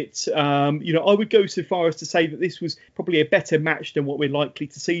loved it. I would go so far as to say that this was probably a better match than what we're likely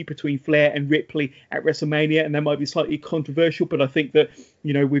to see between Flair and Ripley at WrestleMania. And that might be slightly controversial, but I think that,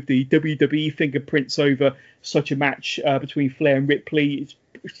 with the WWE fingerprints over such a match between Flair and Ripley,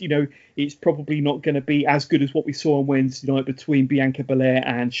 it's probably not going to be as good as what we saw on Wednesday night between Bianca Belair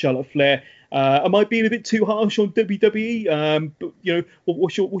and Charlotte Flair. I might be a bit too harsh on WWE, but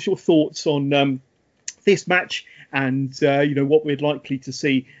what's your thoughts on this match and what we're likely to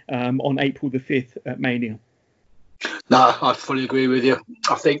see on April the 5th at Mania? No, I fully agree with you.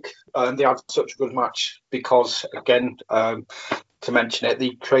 I think they had such a good match because, again, to mention it,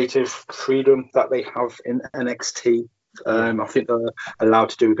 the creative freedom that they have in NXT, I think they're allowed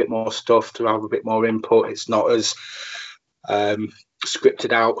to do a bit more stuff, to have a bit more input. It's not as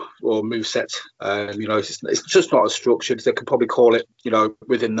scripted out or moveset. It's just not as structured. They could probably call it,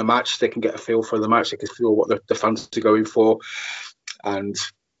 within the match. They can get a feel for the match. They can feel what the fans are going for, and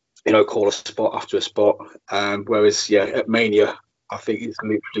call a spot after a spot. Whereas, at Mania, I think it's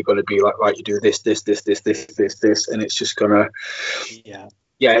literally going to be like, right, you do this, and it's just gonna,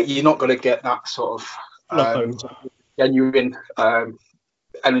 you're not going to get that sort of genuine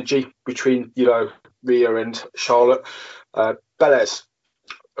energy between Rhea and Charlotte. Belair's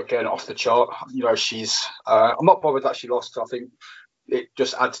again off the chart. She's I'm not bothered that she lost. I think it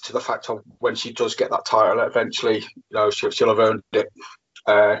just adds to the fact of when she does get that title eventually, she'll have earned it.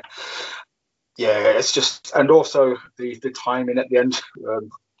 It's just, and also the timing at the end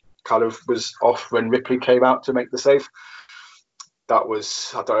kind of was off when Ripley came out to make the save. That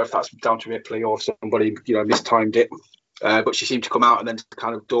was, I don't know if that's down to Ripley or somebody mistimed it, but she seemed to come out and then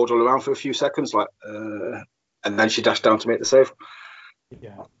kind of dawdle around for a few seconds, and then she dashed down to make the save.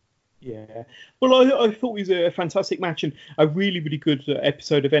 Yeah. Well, I thought it was a fantastic match and a really, really good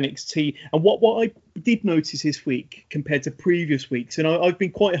episode of NXT. And what I did notice this week compared to previous weeks, and I've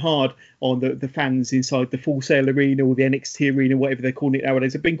been quite hard on the fans inside the Full Sail Arena or the NXT Arena, whatever they're calling it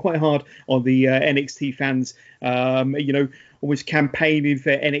nowadays. I've been quite hard on the NXT fans, almost campaigning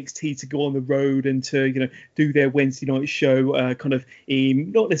for NXT to go on the road and to, do their Wednesday night show kind of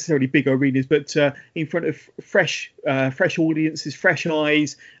in not necessarily big arenas, but in front of fresh audiences, fresh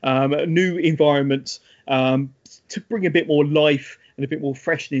eyes, new environments, to bring a bit more life and a bit more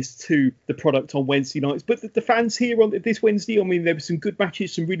freshness to the product on Wednesday nights. But the fans here on this Wednesday, I mean, there were some good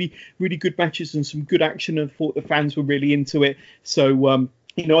matches, some really, really good matches and some good action. And I thought the fans were really into it. So,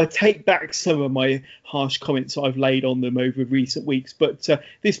 I take back some of my harsh comments I've laid on them over recent weeks. But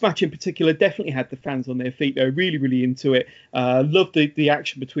this match in particular definitely had the fans on their feet. They were really, really into it. Loved the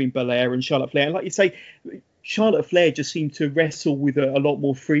action between Belair and Charlotte Flair. And like you say, Charlotte Flair just seemed to wrestle with a lot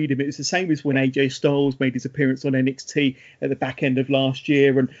more freedom. It was the same as when AJ Styles made his appearance on NXT at the back end of last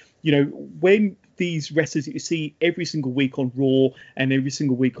year. And, when these wrestlers that you see every single week on Raw and every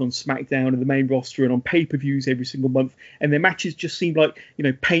single week on SmackDown and the main roster and on pay-per-views every single month, and their matches just seem like,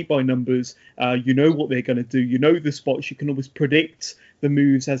 paint by numbers. You know what they're going to do. The spots. You can almost predict the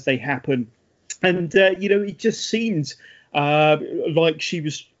moves as they happen. And, it just seemed like she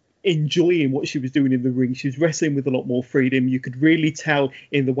was enjoying what she was doing in the ring. She was wrestling with a lot more freedom. You could really tell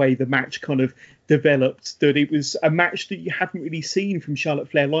in the way the match kind of developed, that it was a match that you haven't really seen from Charlotte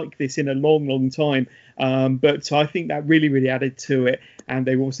Flair like this in a long time. But I think that really added to it. And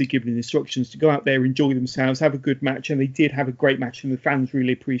they were obviously given instructions to go out there, enjoy themselves, have a good match. And they did have a great match, and the fans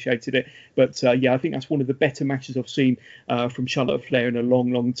really appreciated it. But I think that's one of the better matches I've seen from Charlotte Flair in a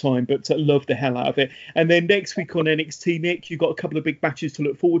long time. But love the hell out of it. And then next week on NXT, Nick, you've got a couple of big matches to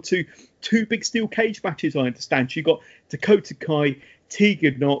look forward to. 2 big steel cage matches, I understand. You've got Dakota Kai,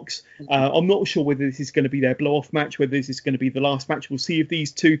 Tegan Knox. I'm not sure whether this is going to be their blow-off match, whether this is going to be the last match. We'll see of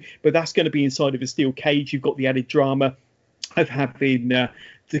these two, but that's going to be inside of a steel cage. You've got the added drama of having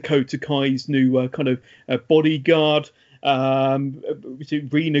Dakota Kai's new kind of bodyguard,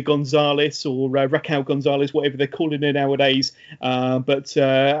 Rena Gonzalez or Raquel Gonzalez, whatever they're calling her nowadays, but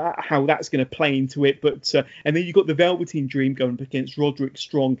how that's going to play into it. But and then you've got the Velveteen Dream going up against Roderick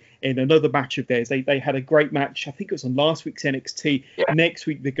Strong in another match of theirs. They had a great match. I think it was on last week's NXT. Yeah. Next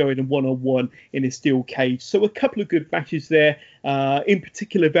week they're going in 1-on-1 in a steel cage. So a couple of good matches there. In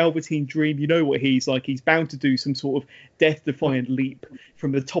particular, Velveteen Dream, you know what he's like. He's bound to do some sort of death-defying leap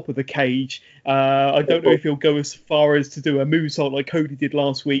from the top of the cage. I don't know if he'll go as far as to do a moonsault like Cody did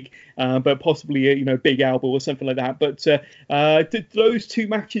last week, but possibly a big elbow or something like that. But did those 2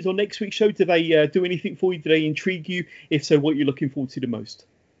 matches on next week's show, do they do anything for you? Do they intrigue you? If so, what are you looking forward to the most?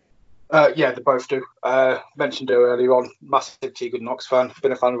 Yeah, they both do. Mentioned her earlier on, massive Tegan Knox fan.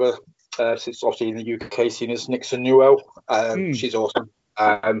 Been a fan of her since obviously in the UK, seen as Nixon Newell. She's awesome.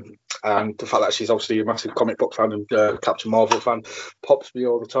 And the fact that she's obviously a massive comic book fan and Captain Marvel fan pops me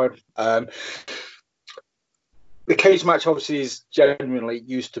all the time. The cage match obviously is genuinely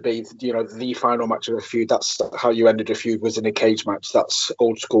used to be, the final match of a feud. That's how you ended a feud, was in a cage match. That's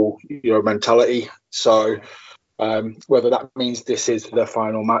old school, mentality. So whether that means this is the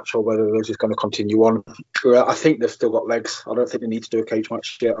final match or whether they're just going to continue on, I think they've still got legs. I don't think they need to do a cage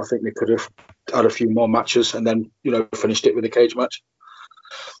match yet. I think they could have had a few more matches and then, finished it with a cage match.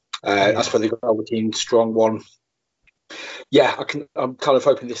 As for the Velveteen Strong one, yeah, I'm kind of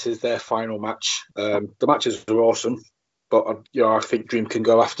hoping this is their final match. The matches are awesome, but I think Dream can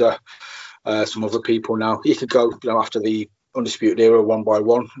go after some other people now. He could go, after the Undisputed Era one by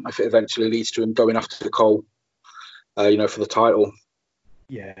one if it eventually leads to him going after Cole, for the title.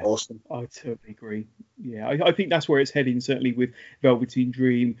 Yeah, awesome. I totally agree. Yeah, I think that's where it's heading, certainly with Velveteen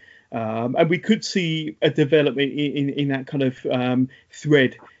Dream. And we could see a development in that kind of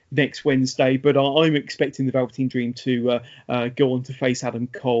thread next Wednesday, but I'm expecting the Velveteen Dream to go on to face Adam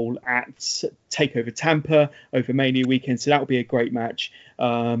Cole at TakeOver Tampa over Mania weekend, so that'll be a great match.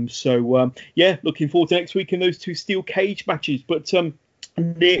 Yeah, looking forward to next week in those 2 steel cage matches. But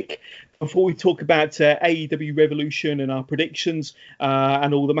Nick, before we talk about AEW Revolution and our predictions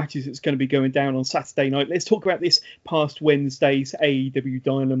and all the matches that's going to be going down on Saturday night, let's talk about this past Wednesday's AEW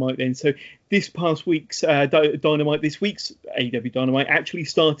Dynamite then. So this past week's Dynamite, this week's AEW Dynamite actually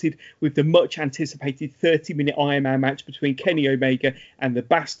started with the much anticipated 30-minute Iron Man match between Kenny Omega and the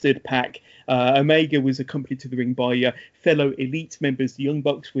Bastard Pack. Omega was accompanied to the ring by fellow Elite members, the Young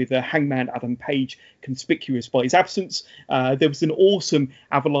Bucks, with Hangman Adam Page conspicuous by his absence. There was an awesome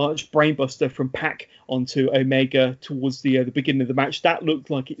avalanche brainbuster from Pac onto Omega towards the beginning of the match. That looked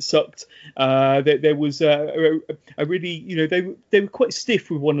like it sucked. There was a really, they were quite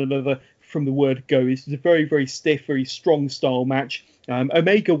stiff with one another from the word go. This was a very stiff, very strong style match.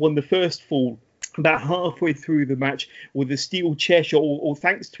 Omega won the first fall about halfway through the match with a steel chair shot, or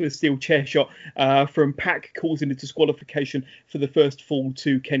thanks to a steel chair shot from Pac, causing a disqualification for the first fall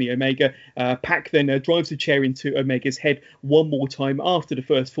to Kenny Omega. Pac then drives the chair into Omega's head one more time after the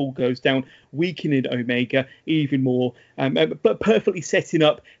first fall goes down, weakening Omega even more, but perfectly setting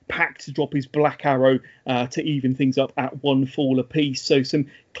up Pac to drop his Black Arrow to even things up at 1 fall apiece. So some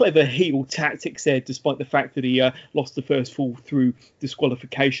clever heel tactics there, despite the fact that he lost the first fall through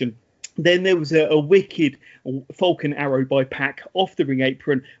disqualification. Then there was a wicked Falcon Arrow by Pac off the ring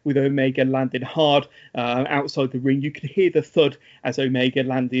apron, with Omega landing hard outside the ring. You could hear the thud as Omega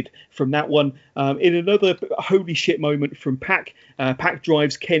landed from that one. In another holy shit moment from Pac, Pac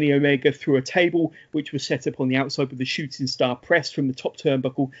drives Kenny Omega through a table, which was set up on the outside with the shooting star press from the top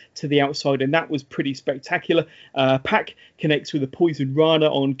turnbuckle to the outside, and that was pretty spectacular. Pac connects with a Poison Rana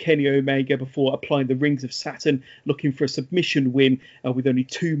on Kenny Omega before applying the Rings of Saturn, looking for a submission win with only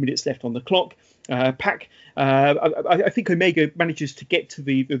 2 minutes left on the clock. Pac, I think Omega manages to get to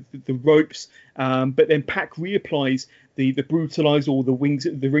the ropes, but then Pac reapplies the Brutalizer or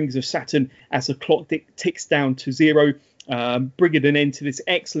the Rings of Saturn as the clock ticks down to 0, bringing an end to this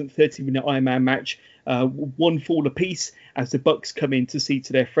excellent 30-minute Iron Man match. 1 fall apiece as the Bucks come in to see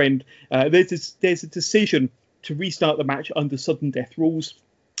to their friend. There's a decision to restart the match under sudden death rules.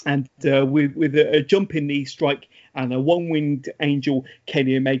 And with a jumping knee strike and a one-winged angel,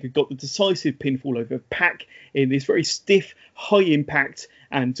 Kenny Omega got the decisive pinfall over Pac in this very stiff, high-impact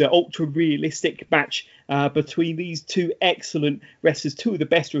and ultra-realistic match between these two excellent wrestlers, two of the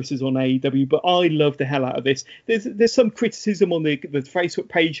best wrestlers on AEW. But I love the hell out of this. There's some criticism on the Facebook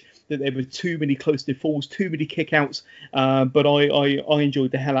page that there were too many close-to falls, too many kickouts, but I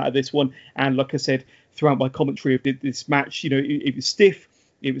enjoyed the hell out of this one. And like I said, throughout my commentary of this match, it was stiff.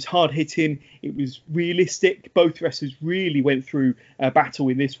 It was hard hitting. It was realistic. Both wrestlers really went through a battle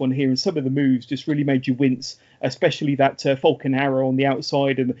in this one here, and some of the moves just really made you wince, especially that Falcon Arrow on the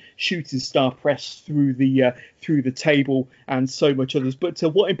outside and the shooting star press through the table, and so much others. But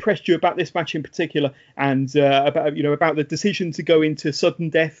what impressed you about this match in particular, and about the decision to go into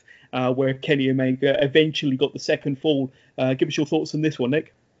sudden death, where Kenny Omega eventually got the second fall? Give us your thoughts on this one,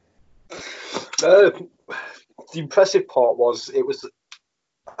 Nick. The impressive part was it was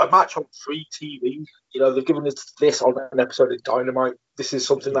a match on free TV. They've given us this on an episode of Dynamite. This is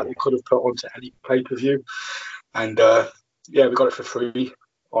something that we could have put onto any pay-per-view. And we got it for free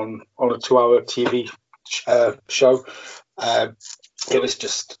on a 2-hour TV show. It was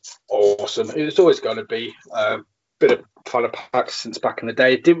just awesome. It was always going to be a bit of fan of Pac since back in the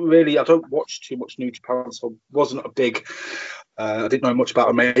day. I don't watch too much New Japan, so wasn't a big... I didn't know much about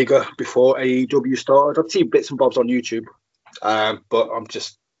Omega before AEW started. I've seen bits and bobs on YouTube. But I'm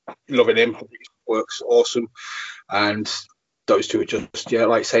just loving him. I think his work's awesome, and those two are just like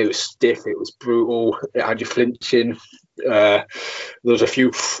I say, it was stiff, it was brutal, it had you flinching. There was a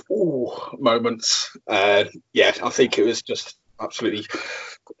few moments. I think it was just absolutely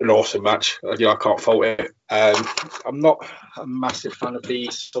an awesome match. I can't fault it. I'm not a massive fan of the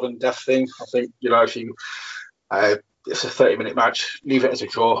sudden death thing. I think if you it's a 30-minute match, leave it as a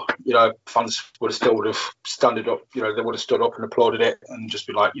draw. Fans would have stood up. They would have stood up and applauded it, and just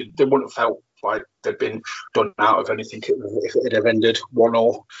be like, they wouldn't have felt like they'd been done out of anything if it had ended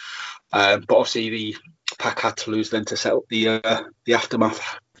 1-1. But obviously, the Pac had to lose then to set up the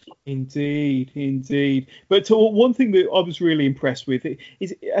aftermath. Indeed. But one thing that I was really impressed with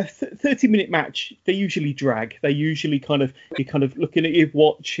is a 30-minute match. They usually drag. They usually you're kind of looking at your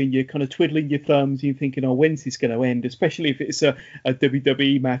watch and you're kind of twiddling your thumbs and you're thinking, oh, when's this going to end? Especially if it's a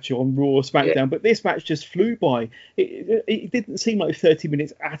WWE match on Raw or SmackDown. Yeah. But this match just flew by. It didn't seem like 30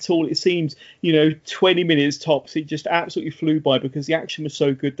 minutes at all. It seems 20 minutes tops. It just absolutely flew by because the action was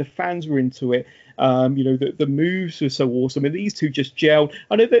so good. The fans were into it. The moves were so awesome, and these two just gelled.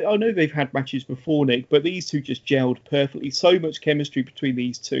 I know they've had matches before, Nick, but these two just gelled perfectly. So much chemistry between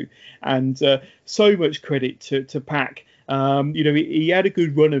these two, and so much credit to Pac. He had a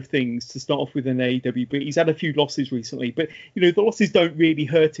good run of things to start off with in AEW, but he's had a few losses recently. But the losses don't really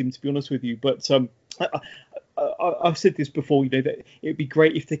hurt him, to be honest with you. But I've said this before, that it'd be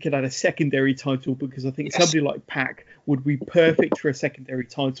great if they could add a secondary title, because I think somebody like Pac would be perfect for a secondary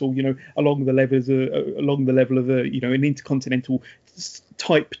title, along the level of an intercontinental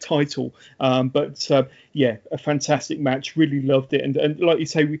type title. A fantastic match. Really loved it, and like you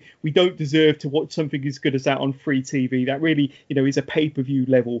say, we don't deserve to watch something as good as that on free TV. That really, is a pay-per-view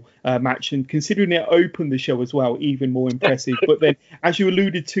level match, and considering it opened the show as well, even more impressive. But then, as you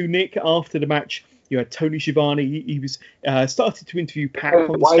alluded to, Nick, after the match, you had Tony Schiavone. He was started to interview Pac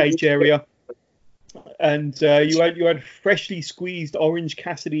on the stage area. And you had freshly squeezed Orange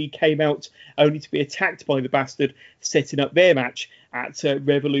Cassidy came out only to be attacked by the Bastard, setting up their match at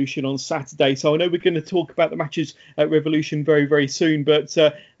Revolution on Saturday. So I know we're going to talk about the matches at Revolution very, very soon, but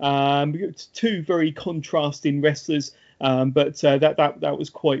two very contrasting wrestlers. But that was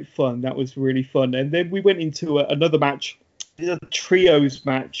quite fun. That was really fun. And then we went into another match, a trios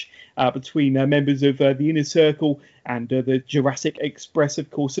match between members of the Inner Circle and the Jurassic Express,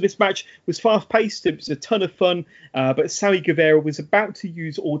 of course. So this match was fast-paced. It was a ton of fun. But Sammy Guevara was about to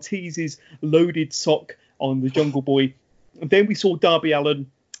use Ortiz's loaded sock on the Jungle Boy. And then we saw Darby Allin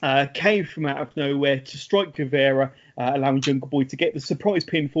came from out of nowhere to strike Guevara, allowing Jungle Boy to get the surprise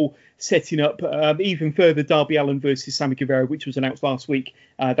pinfall, setting up even further Darby Allin versus Sammy Guevara, which was announced last week.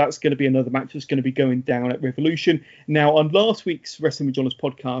 That's going to be another match that's going to be going down at Revolution. Now, on last week's Wrestling with Johners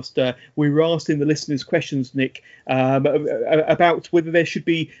podcast, we were asking the listeners questions, Nick, about whether there should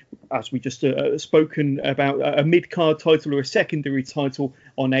be, as we just spoken about, a mid-card title or a secondary title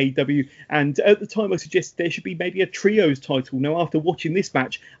on AEW. And at the time, I suggested there should be maybe a trios title. Now, after watching this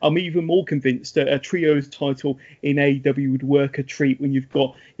match, I'm even more convinced that a trios title in AEW would work a treat when you've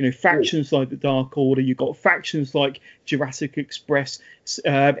got, factions like the Dark Order, you've got factions like Jurassic Express,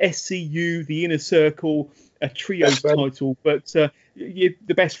 SCU, the Inner Circle, a trios title, but the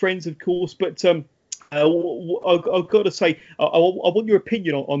Best Friends, of course. But I've got to say, I want your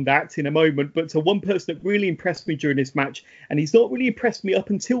opinion on that in a moment. But one person that really impressed me during this match, and he's not really impressed me up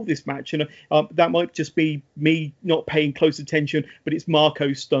until this match, and that might just be me not paying close attention, but it's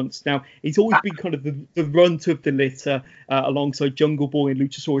Marko Stunt. Now, he's always been kind of the runt of the litter alongside Jungle Boy and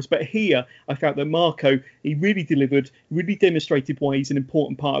Luchasaurus. But here, I felt that Marko, he really delivered, really demonstrated why he's an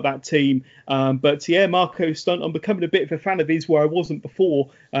important part of that team. But yeah, Marko Stunt, I'm becoming a bit of a fan of his where I wasn't before.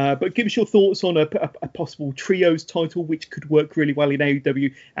 But give us your thoughts on a possible trios title, which could work really well in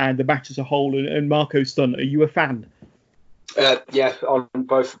AEW and the match as a whole. And Marko Stunt, are you a fan? Yeah, on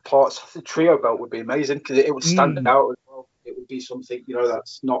both parts. The trio belt would be amazing because it would stand out as well. It would be something,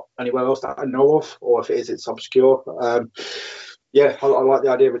 that's not anywhere else that I know of, or if it is, it's obscure. Yeah, I like the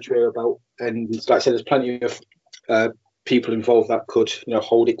idea of a trio belt, and like I said, there's plenty of people involved that could,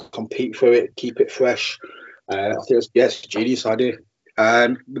 hold it, compete for it, keep it fresh. I think it's a genius idea.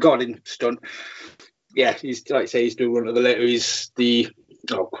 Regarding Stunt, yeah, he's like I say, he's doing one of the little. He's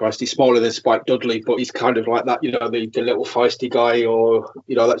he's smaller than Spike Dudley, but he's kind of like that, the little feisty guy, or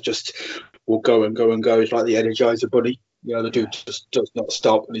that just will go and go and go. He's like the Energizer Bunny. The dude just does not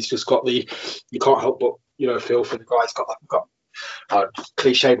stop, and he's just got you can't help but feel for the guy. He's got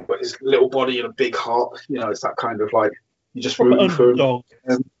cliche, but his little body and a big heart. It's that kind of like you just rooting for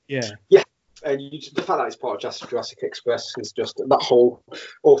him. Yeah. And the fact that he's part of Jurassic Express is just that whole,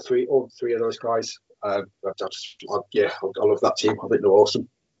 all three of those guys. I love that team. I think they're awesome.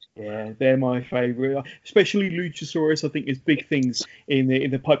 Yeah, they're my favourite, especially Luchasaurus. I think there's big things in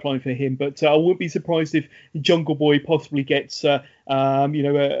the pipeline for him. But I wouldn't be surprised if Jungle Boy possibly gets some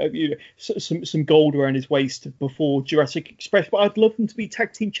gold around his waist before Jurassic Express. But I'd love them to be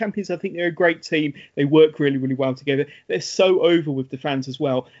tag team champions. I think they're a great team. They work really, really well together. They're so over with the fans as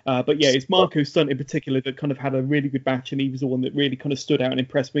well. But yeah, it's Marko Stunt in particular that kind of had a really good match, and he was the one that really kind of stood out and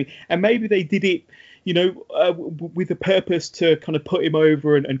impressed me. And maybe they did it, with a purpose to kind of put him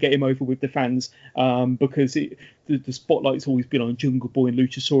over and get him over with the fans, because the spotlight's always been on Jungle Boy and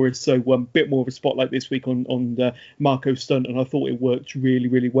Luchasaurus, so a bit more of a spotlight this week on Marko Stunt, and I thought it worked really,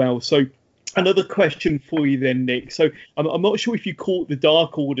 really well. So another question for you then, Nick. So I'm not sure if you caught the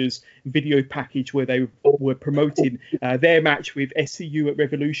Dark Order's video package where they were promoting their match with SCU at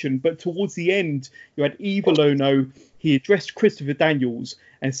Revolution, but towards the end, you had Evil Ono. He addressed Christopher Daniels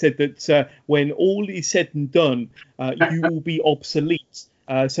and said that when all is said and done, you will be obsolete.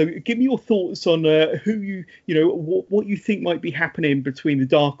 So give me your thoughts on who what you think might be happening between the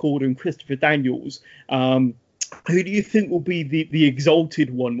Dark Order and Christopher Daniels. Who do you think will be the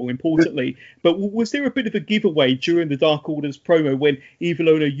exalted one, more importantly? But was there a bit of a giveaway during the Dark Order's promo when Evil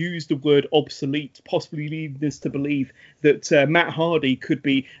Ono used the word obsolete, possibly leading us to believe that Matt Hardy could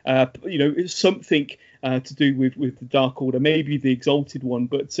be, something to do with the Dark Order, maybe the exalted one?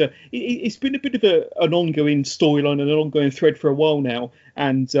 But it's been a bit of an ongoing storyline and an ongoing thread for a while now.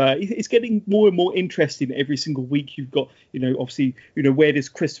 And it's getting more and more interesting every single week. You've got, obviously, where does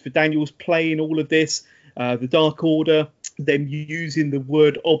Christopher Daniels play in all of this? The Dark Order, them using the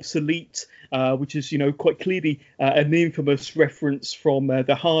word obsolete, which is, quite clearly an infamous reference from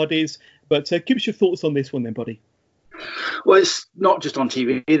the Hardys. But give us your thoughts on this one then, buddy. Well, it's not just on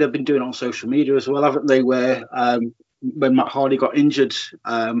TV. They've been doing it on social media as well, haven't they? Where when Matt Hardy got injured,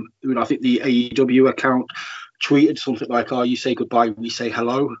 I think the AEW account tweeted something like, "Oh, you say goodbye, we say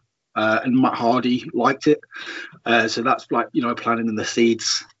hello," and Matt Hardy liked it. So that's like, planting in the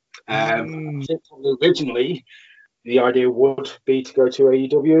seeds. Originally, the idea would be to go to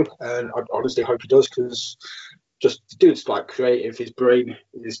AEW, and I honestly hope he does, because just the dude's like creative. His brain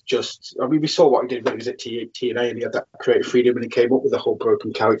is just. I mean, we saw what he did when he was at TNA, and he had that creative freedom, and he came up with a whole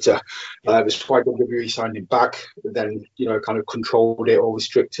broken character. It was why WWE signed him back, but then kind of controlled it or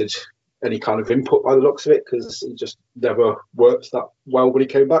restricted any kind of input by the looks of it, because he just never worked that well when he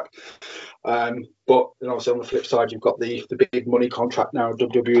came back. But obviously on the flip side, you've got the big money contract now.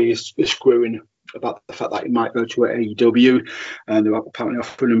 WWE is screwing about the fact that he might go to AEW, and they're apparently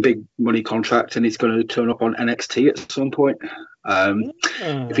offering him a big money contract, and he's going to turn up on NXT at some point.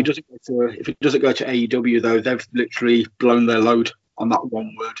 If he doesn't go to AEW, though, they've literally blown their load on that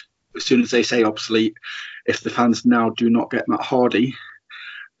one word. As soon as they say obsolete, if the fans now do not get Matt Hardy,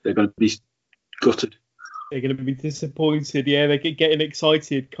 they're going to be gutted. They're going to be disappointed. Yeah, they're getting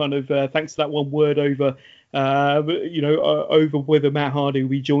excited, kind of thanks to that one word over over whether Matt Hardy will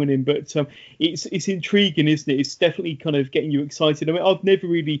be joining. But it's intriguing, isn't it? It's definitely kind of getting you excited. I mean, I've never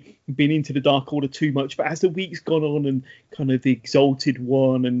really been into the Dark Order too much, but as the week's gone on and kind of the Exalted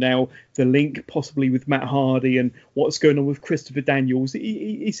One and now the link possibly with Matt Hardy and what's going on with Christopher Daniels,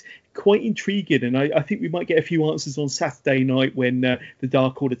 it's quite intriguing. And I think we might get a few answers on Saturday night when the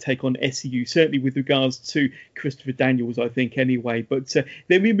Dark Order take on SCU, certainly with regards to Christopher Daniels, I think, anyway. But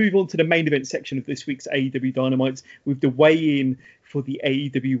then we move on to the main event section of this week's AEW Dynamite with the weigh-in for the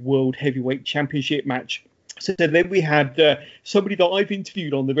AEW World Heavyweight Championship match. So then we had somebody that I've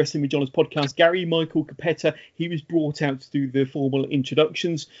interviewed on the Wrestling with John's podcast, Gary Michael Capetta. He was brought out to do the formal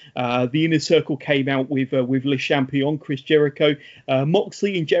introductions. The Inner Circle came out with Le Champion, Chris Jericho.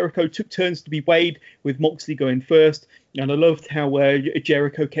 Moxley and Jericho took turns to be weighed, with Moxley going first. And I loved how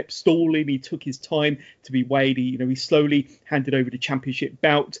Jericho kept stalling. He took his time to be weighed. He slowly handed over the championship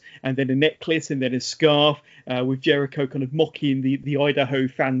belt and then a necklace and then a scarf, with Jericho kind of mocking the Idaho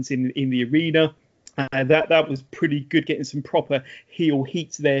fans in the arena. That was pretty good, getting some proper heel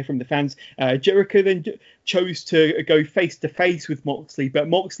heat there from the fans. Jericho then chose to go face to face with Moxley, but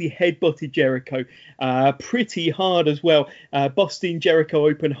Moxley headbutted Jericho pretty hard as well, busting Jericho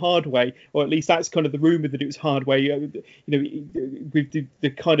open hard way, or at least that's kind of the rumor that it was hard way. With the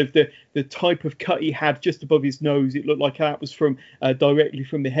kind of the type of cut he had just above his nose, it looked like that was from directly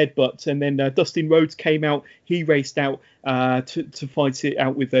from the headbutt. And then Dustin Rhodes came out. He raced out to fight it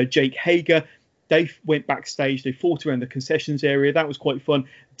out with Jake Hager. They went backstage. They fought around the concessions area. That was quite fun.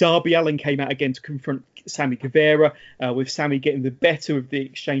 Darby Allin came out again to confront Sammy Guevara, with Sammy getting the better of the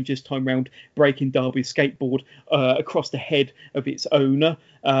exchange this time round, breaking Darby's skateboard across the head of its owner.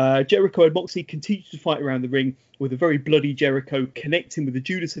 Jericho and Moxley continued to fight around the ring, with a very bloody Jericho connecting with the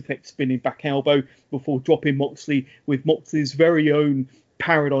Judas Effect spinning back elbow before dropping Moxley with Moxley's very own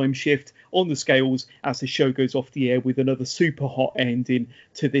paradigm shift on the scales as the show goes off the air, with another super hot ending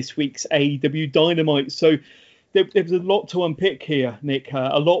to this week's AEW Dynamite. So there was a lot to unpick here, Nick.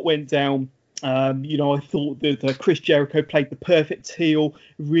 A lot went down. I thought that Chris Jericho played the perfect heel,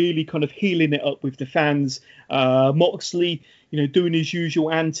 really kind of healing it up with the fans. Moxley, doing his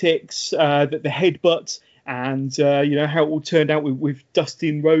usual antics, the headbutts, and how it all turned out with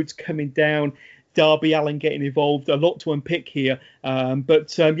Dustin Rhodes coming down, Darby Allin getting involved. A lot to unpick here. What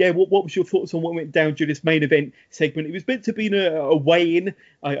was your thoughts on what went down during this main event segment? It was meant to be a weigh-in.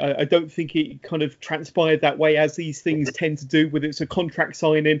 I don't think it kind of transpired that way, as these things tend to do, whether it's a contract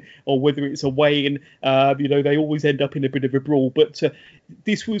signing or whether it's a weigh-in. They always end up in a bit of a brawl. But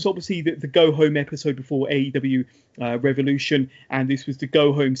this was obviously the go-home episode before AEW Revolution, and this was the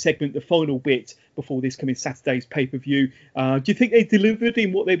go-home segment, the final bit before this coming Saturday's pay-per-view. Do you think they delivered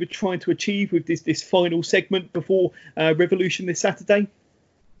in what they were trying to achieve with this final segment before Revolution this Saturday?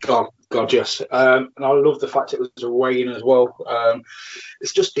 God, yes. And I love the fact it was a weigh-in as well.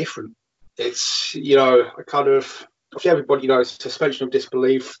 It's just different. It's, everybody, suspension of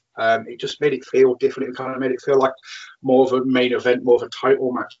disbelief. It just made it feel different. It kind of made it feel like more of a main event, more of a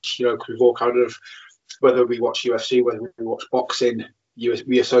title match, because we've all kind of, whether we watch UFC, whether we watch boxing,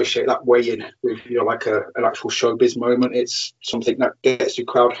 we associate that weigh-in with, like an actual showbiz moment. It's something that gets the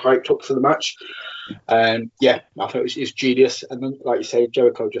crowd hyped up for the match. And I thought it's genius. And then, like you say,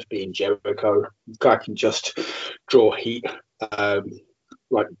 Jericho just being Jericho, the guy can just draw heat,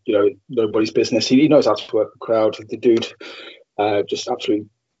 nobody's business. He knows how to work the crowd. The dude just absolutely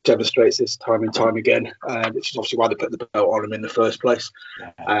demonstrates this time and time again, which is obviously why they put the belt on him in the first place.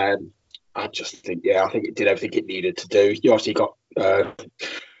 I just think, I think it did everything it needed to do. You obviously got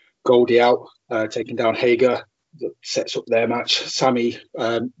Goldie out, taking down Hager. That sets up their match. Sammy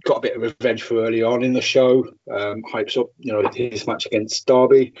got a bit of revenge for early on in the show, hypes up, his match against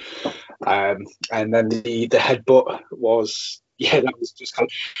Darby, and then the headbutt was, that was just kind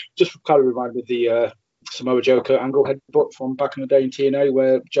of reminded me of the Samoa Joe Kurt Angle headbutt from back in the day in TNA,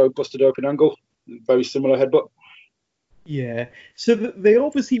 where Joe busted open Angle. Very similar headbutt. Yeah, so they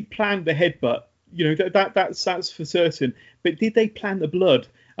obviously planned the headbutt. That's for certain. But did they plan the blood?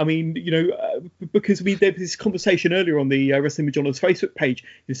 I mean, because there was this conversation earlier on the Wrestling with John's Facebook page.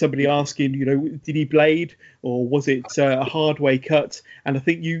 Somebody asking, did he blade or was it a hard way cut? And I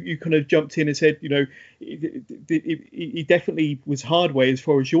think you kind of jumped in and said, it definitely was hard way as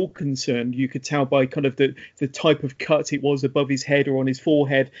far as you're concerned. You could tell by kind of the type of cut it was above his head or on his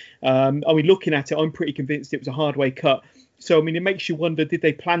forehead. Looking at it, I'm pretty convinced it was a hard way cut. So, it makes you wonder, did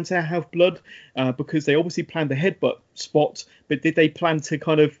they plan to have blood? Because they obviously planned the headbutt spot, but did they plan to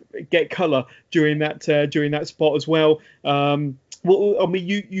kind of get colour during that spot as well? You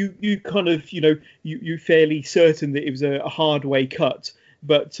kind of, you fairly certain that it was a hard way cut.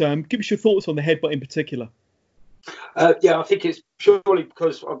 But give us your thoughts on the headbutt in particular. Yeah, I think it's purely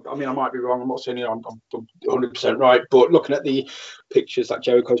because, I mean, I might be wrong. I'm not saying I'm 100% right, but looking at the pictures that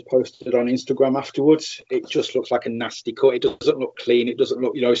Jericho's posted on Instagram afterwards, it just looks like a nasty cut. It doesn't look clean. It doesn't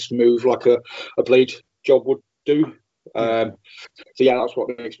look, smooth like a blade job would do. So yeah, that's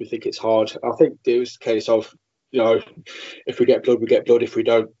what makes me think it's hard. I think it was the case of, if we get blood, we get blood. If we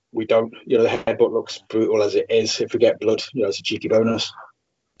don't, we don't. The headbutt looks brutal as it is. If we get blood, it's a cheeky bonus.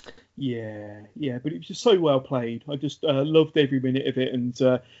 Yeah, but it was just so well played. I just loved every minute of it, and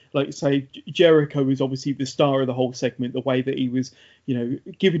like you say, Jericho was obviously the star of the whole segment. The way that he was,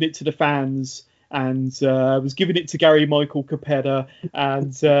 giving it to the fans, and was giving it to Gary Michael Capetta,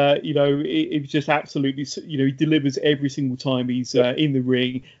 and it was just absolutely, he delivers every single time he's in the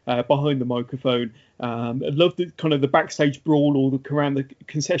ring, behind the microphone. I love the kind of the backstage brawl or around the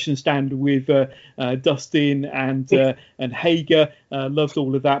concession stand with Dustin and Hager. Loved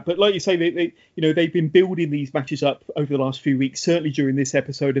all of that. But like you say, they've been building these matches up over the last few weeks, certainly during this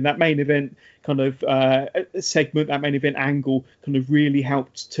episode, and that main event kind of segment, that main event angle, kind of really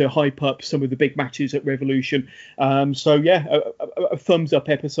helped to hype up some of the big matches at Revolution. So yeah, a thumbs up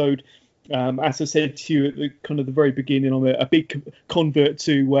episode. As I said to you at the very beginning, I'm a big convert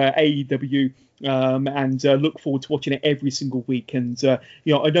to AEW. And look forward to watching it every single week. And I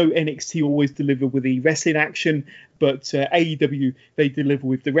know NXT always deliver with the wrestling action, but AEW, they deliver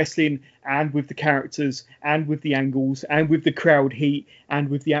with the wrestling and with the characters and with the angles and with the crowd heat and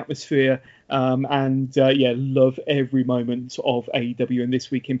with the atmosphere. Love every moment of AEW, and this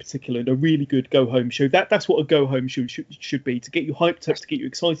week in particular, and a really good go home show. That's what a go home show should be, to get you hyped up, to get you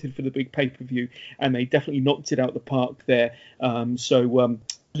excited for the big pay per view, and they definitely knocked it out the park there.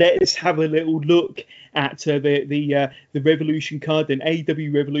 Let's have a little look at the Revolution card, and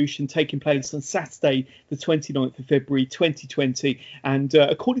AEW Revolution taking place on Saturday, the 29th of February 2020. And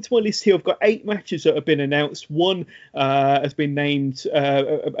according to my list here, I've got 8 matches that have been announced. One has been named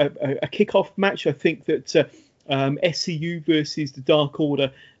a kickoff match. I think that SCU versus the Dark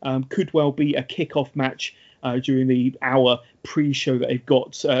Order could well be a kickoff match during the hour pre-show that they've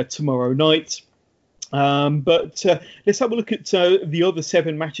got tomorrow night. But let's have a look at the other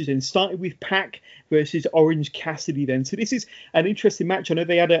 7 matches then, starting with Pac versus Orange Cassidy then. So this is an interesting match. I know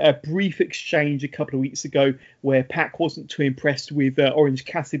they had a brief exchange a couple of weeks ago where Pac wasn't too impressed with Orange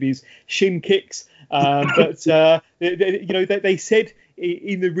Cassidy's shin kicks. But they said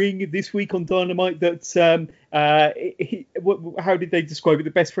in the ring this week on Dynamite that how did they describe it? The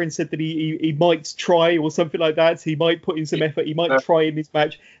best friend said that he might try, or something like that. He might put in some effort. He might try in this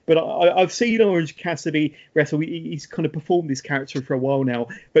match. But I've seen Orange Cassidy wrestle. He's kind of performed this character for a while now.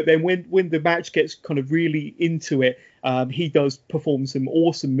 But then when the match gets kind of really into it, he does perform some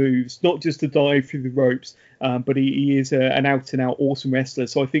awesome moves, not just to dive through the ropes, but he is an out-and-out awesome wrestler.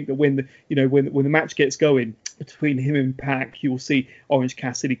 So I think that when the match gets going between him and Pac, you'll see Orange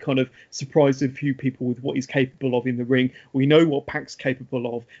Cassidy kind of surprise a few people with what he's capable of in the ring. We know what Pac's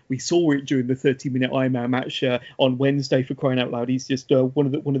capable of. We saw it during the 30-minute Iron Man match on Wednesday, for crying out loud. He's just one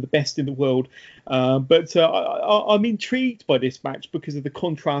of the best in the world. But I'm intrigued by this match because of the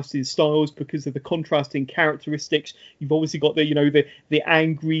contrasting styles, because of the contrasting characteristics. You've obviously got the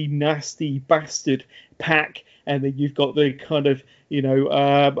angry, nasty bastard Pac, and then you've got the kind of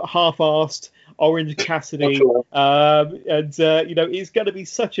half-assed Orange Cassidy, and it's going to be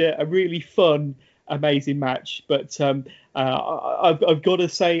such a really fun, amazing match. But I've got to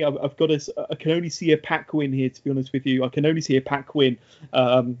say, I can only see a Pac win here. To be honest with you, I can only see a Pac win.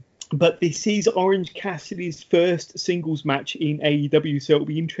 But this is Orange Cassidy's first singles match in AEW, so it'll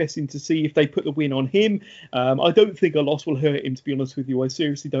be interesting to see if they put the win on him. I don't think a loss will hurt him, to be honest with you. I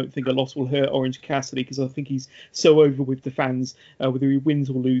seriously don't think a loss will hurt Orange Cassidy, because I think he's so over with the fans. Whether he wins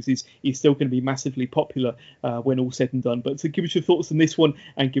or loses, he's still going to be massively popular when all's said and done. But so give us your thoughts on this one,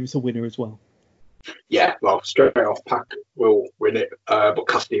 and give us a winner as well. Yeah, well, straight off, Pac will win it, but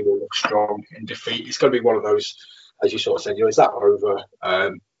Cassidy will look strong in defeat. It's going to be one of those, as you sort of said, is that over?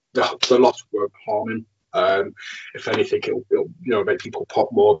 The loss won't harm him. If anything, it'll make people pop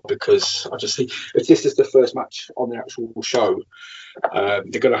more, because I just think if this is the first match on the actual show,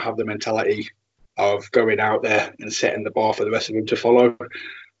 they're going to have the mentality of going out there and setting the bar for the rest of them to follow.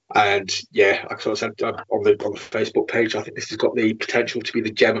 And yeah, like I said on the Facebook page, I think this has got the potential to be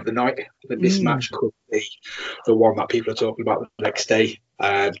the gem of the night. I think this match could be the one that people are talking about the next day,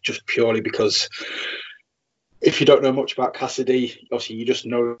 just purely because if you don't know much about Cassidy, obviously you just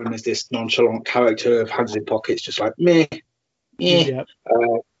know him as this nonchalant character of hands in pockets, just like meh. Yeah.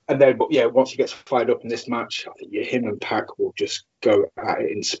 And then, but yeah, once he gets fired up in this match, I think him and Pac will just go at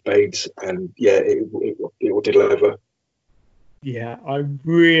it in spades, and yeah, it will deliver. Yeah, I'm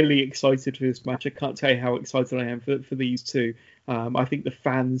really excited for this match. I can't tell you how excited I am for these two. I think the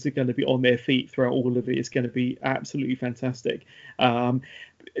fans are going to be on their feet throughout all of it. It's going to be absolutely fantastic. Then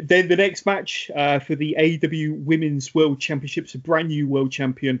the next match for the AEW Women's World Championships, a brand new world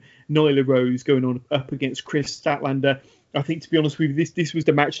champion, Nyla Rose, going on up against Chris Statlander. I think, to be honest with you, this was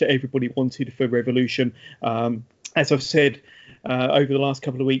the match that everybody wanted for Revolution. As I've said over the last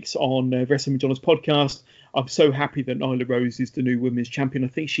couple of weeks on Wrestling with John's podcast, I'm so happy that Nyla Rose is the new women's champion. I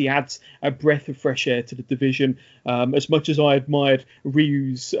think she adds a breath of fresh air to the division. As much as I admired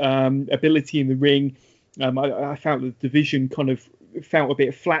Ryu's ability in the ring, I found the division kind of felt a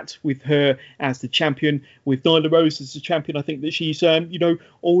bit flat with her as the champion. With Nyla Rose as the champion, I think that she's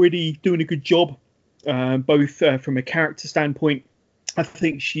already doing a good job, both from a character standpoint. I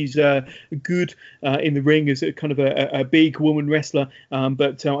think she's good in the ring as a kind of a big woman wrestler,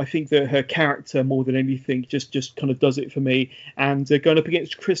 but I think that her character, more than anything, just kind of does it for me. And going up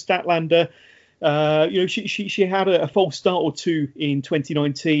against Chris Statlander, she had a false start or two in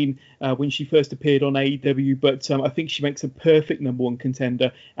 2019 when she first appeared on AEW, but I think she makes a perfect number one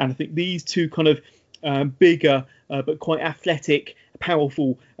contender. And I think these two kind of bigger but quite athletic,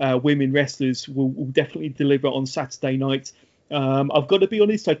 powerful women wrestlers will definitely deliver on Saturday night. I've got to be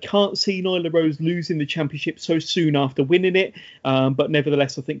honest, I can't see Nyla Rose losing the championship so soon after winning it. But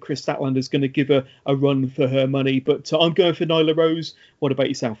nevertheless, I think Chris Statlander is going to give her a run for her money. But I'm going for Nyla Rose. What about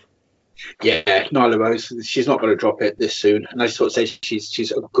yourself? Yeah, Nyla Rose, she's not going to drop it this soon. And I sort of say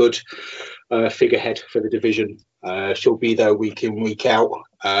she's a good figurehead for the division. She'll be there week in, week out.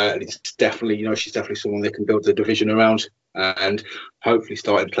 And it's definitely, she's definitely someone they can build the division around and hopefully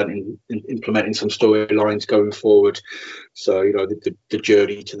start implementing some storylines going forward. So, the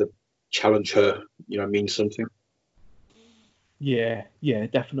journey to challenge her, means something. Yeah,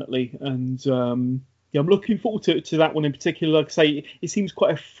 definitely. And I'm looking forward to that one in particular. Like I say, it seems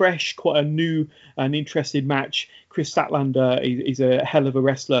quite a fresh, quite a new and interesting match. Chris Statlander is a hell of a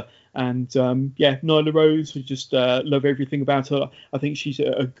wrestler. And Nyla Rose, we just love everything about her. I think she's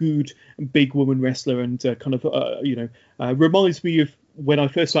a good big woman wrestler and reminds me of when I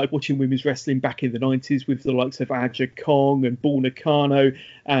first started watching women's wrestling back in the 90s with the likes of Aja Kong and Bull Nakano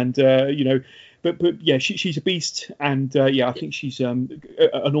and, But yeah, she's a beast, and I think she's an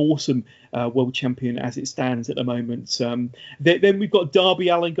awesome world champion as it stands at the moment. Then we've got Darby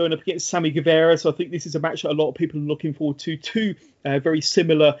Allin going up against Sammy Guevara, so I think this is a match that a lot of people are looking forward to. Two very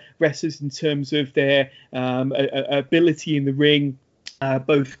similar wrestlers in terms of their ability in the ring.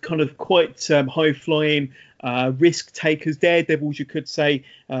 Both kind of quite high-flying risk takers, daredevils, you could say,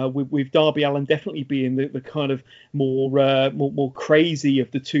 with Darby Allin definitely being the kind of more crazy of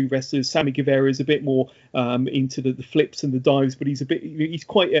the two wrestlers. Sammy Guevara is a bit more into the flips and the dives, but he's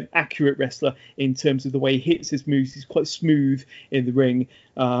quite an accurate wrestler in terms of the way he hits his moves. He's quite smooth in the ring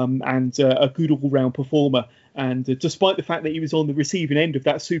and a good all-round performer. And despite the fact that he was on the receiving end of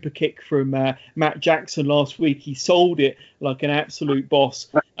that super kick from Matt Jackson last week, he sold it like an absolute boss.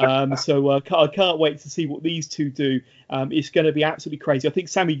 So I can't wait to see what these two do. It's going to be absolutely crazy. I think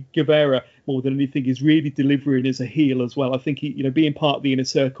Sammy Guevara, more than anything, is really delivering as a heel as well. I think he, being part of the Inner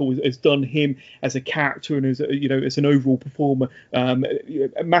Circle has done him as a character and as an overall performer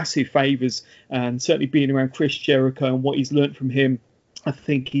massive favours. And certainly being around Chris Jericho and what he's learnt from him, I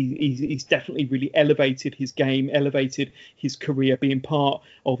think he's definitely really elevated his game, elevated his career, being part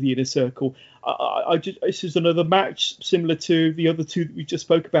of the Inner Circle. This is another match similar to the other two that we just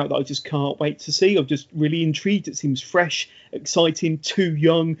spoke about that I just can't wait to see. I'm just really intrigued. It seems fresh, exciting, too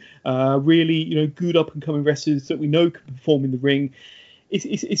young, really, good up and coming wrestlers that we know can perform in the ring.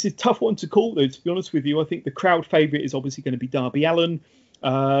 It's a tough one to call, though, to be honest with you. I think the crowd favourite is obviously going to be Darby Allin.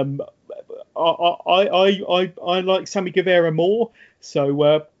 I like Sammy Guevara more.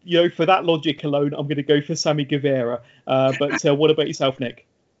 So, for that logic alone, I'm going to go for Sammy Guevara. But what about yourself, Nick?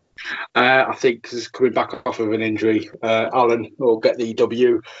 I think because coming back off of an injury, Allin will get the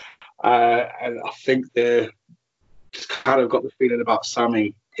W. And I think just kind of got the feeling about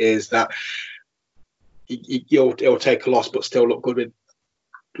Sammy is that he'll take a loss but still look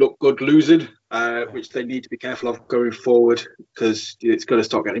good losing, which they need to be careful of going forward because it's going to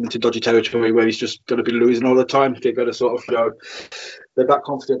start getting into dodgy territory where he's just going to be losing all the time. They're going to sort of they're that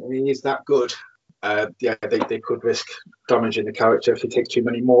confident and he is that good. They could risk damaging the character if he takes too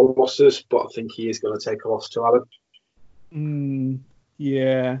many more losses, but I think he is going to take a loss to Allin.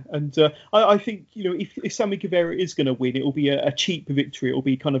 Yeah, and I think if Sammy Guevara is going to win, it will be a cheap victory. It will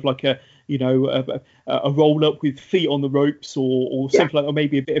be kind of like a roll up with feet on the ropes, or something like that, or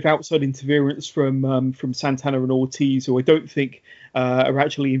maybe a bit of outside interference from Santana and Ortiz, who I don't think are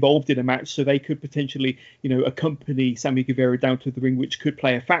actually involved in a match, so they could potentially, accompany Sammy Guevara down to the ring, which could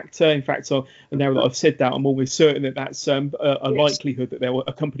play a factor. In fact, now that I've said that, I'm almost certain that that's a likelihood that they'll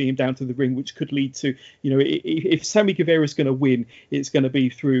accompany him down to the ring, which could lead to, if Sammy Guevara is going to win, it's going to be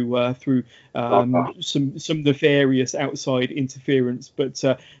through some nefarious outside interference. But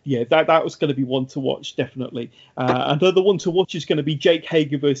that was going to be one to watch, definitely. Another one to watch is going to be Jake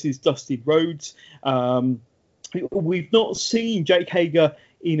Hager versus Dustin Rhodes. We've not seen Jake Hager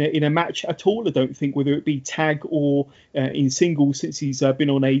in a match at all, I don't think, whether it be tag or in singles, since he's been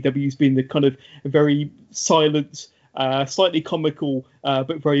on AEW. He's been the kind of very silent, slightly comical,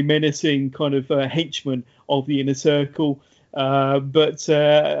 but very menacing kind of henchman of the Inner Circle. But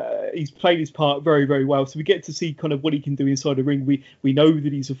he's played his part very, very well. So we get to see kind of what he can do inside the ring. We know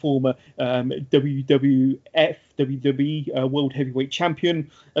that he's a former WWE World Heavyweight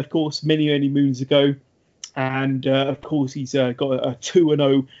Champion, of course, many, many moons ago. And, of course, he's got a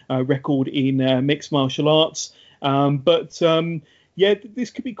 2-0 record in mixed martial arts. This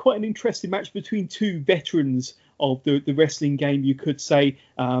could be quite an interesting match between two veterans of the wrestling game, you could say.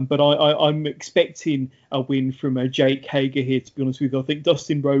 But I'm expecting a win from Jake Hager here, to be honest with you. I think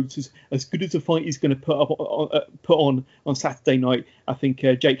Dustin Rhodes is as good as a fight he's going to put on Saturday night. I think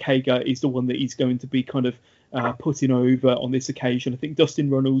Jake Hager is the one that he's going to be kind of putting over on this occasion. I think Dustin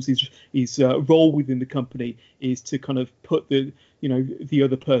Runnels' his role within the company is to kind of put the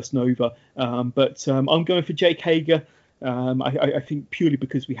other person over. But I'm going for Jake Hager. I think purely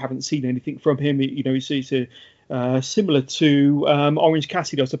because we haven't seen anything from him. He's similar to Orange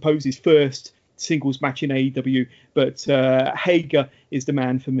Cassidy, I suppose, his first singles match in AEW. But Hager is the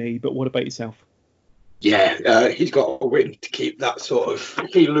man for me. But what about yourself? Yeah, he's got a win to keep that sort of.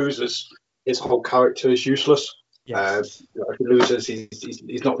 If he loses, his whole character is useless. Yes. If he loses,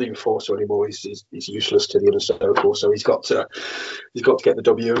 he's not the enforcer anymore. He's useless to the Inner Circle. So he's got to get the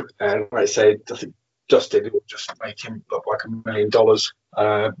W. And like I say, I think Dustin will just make him look like $1 million,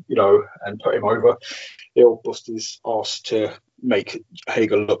 and put him over. He'll bust his arse to make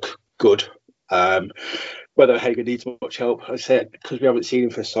Hager look good. Whether Hager needs much help, I said, because we haven't seen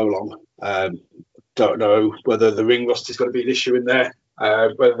him for so long. Don't know whether the ring rust is going to be an issue in there.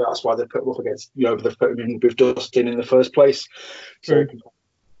 Whether that's why they put him up against, they've put him in with Dustin in the first place. So,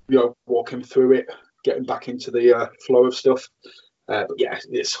 walk him through it, get him back into the flow of stuff. But yeah,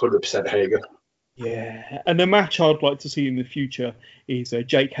 it's 100% Hager. Yeah, and the match I'd like to see in the future is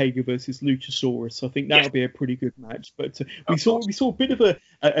Jake Hager versus Luchasaurus. I think that'll be a pretty good match. But we saw a bit of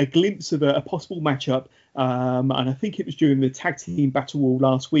a glimpse of a possible matchup, and I think it was during the tag team battle royal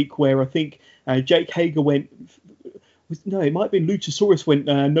last week, where I think Jake Hager went. No, it might have been Luchasaurus went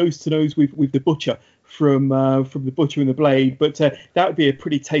nose to nose with the Butcher from the Butcher and the Blade, but that would be a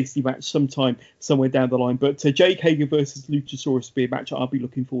pretty tasty match sometime somewhere down the line. But Jake Hager versus Luchasaurus would be a match I'll be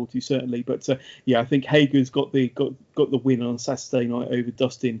looking forward to, certainly. But I think Hager's got the win on Saturday night over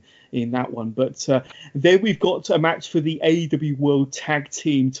Dustin in that one. But then we've got a match for the AEW World Tag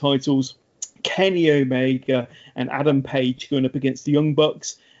Team titles. Kenny Omega and Adam Page going up against the Young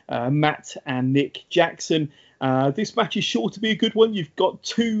Bucks, Matt and Nick Jackson. This match is sure to be a good one. You've got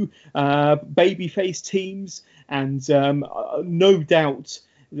two babyface teams, and no doubt,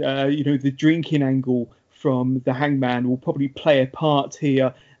 the drinking angle from the Hangman will probably play a part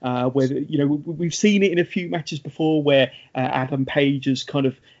here. Where we've seen it in a few matches before, where Adam Page has kind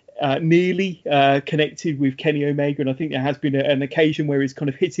of nearly connected with Kenny Omega, and I think there has been an occasion where he's kind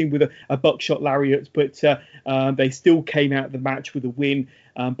of hit him with a buckshot lariat, but they still came out of the match with a win.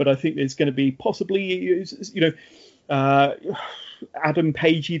 But I think there's going to be possibly, Adam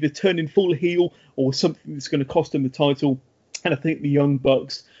Page either turning full heel or something that's going to cost him the title. And I think the Young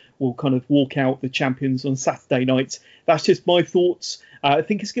Bucks will kind of walk out the champions on Saturday night. That's just my thoughts. I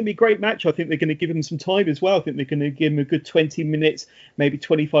think it's going to be a great match. I think they're going to give him some time as well. I think they're going to give him a good 20 minutes, maybe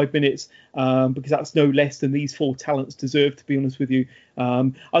 25 minutes, because that's no less than these four talents deserve, to be honest with you.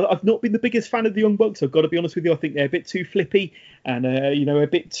 I've not been the biggest fan of the Young Bucks. I've got to be honest with you. I think they're a bit too flippy and, a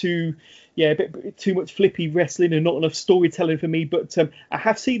bit too much flippy wrestling and not enough storytelling for me. But I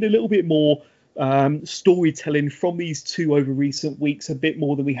have seen a little bit more storytelling from these two over recent weeks, a bit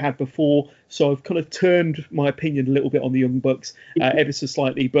more than we had before. So I've kind of turned my opinion a little bit on the Young Bucks ever so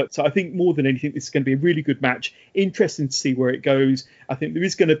slightly. But I think more than anything, this is going to be a really good match. Interesting to see where it goes. I think there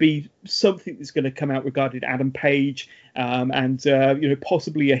is going to be something that's going to come out regarding Adam Page and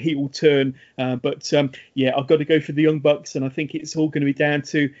possibly a heel turn. But I've got to go for the Young Bucks, and I think it's all going to be down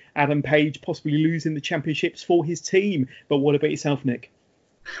to Adam Page possibly losing the championships for his team. But what about yourself, Nick?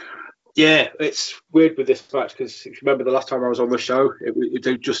 Yeah, it's weird with this match because if you remember the last time I was on the show,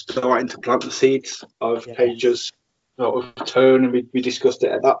 it just starting to plant the seeds of Page's sort of turn, and we discussed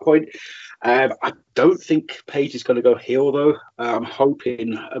it at that point. I don't think Paige is going to go heel, though. I'm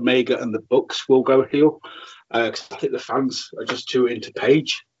hoping Omega and the Bucks will go heel, because I think the fans are just too into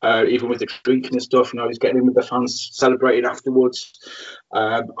Paige. Even with the drinking and stuff, he's getting in with the fans, celebrating afterwards.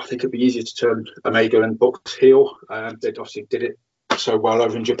 I think it'd be easier to turn Omega and Bucks heel. They obviously did it so well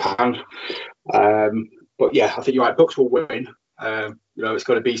over in Japan. But yeah, I think you're right. Bucks will win. It's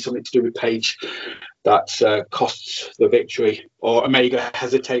got to be something to do with Paige that costs the victory, or Omega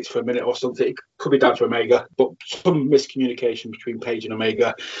hesitates for a minute or something. It could be down to Omega, but some miscommunication between Paige and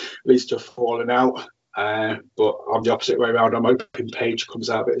Omega leads to a falling out. But I'm the opposite way around. I'm hoping Paige comes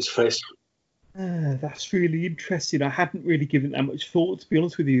out of it his face. That's really interesting. I hadn't really given that much thought, to be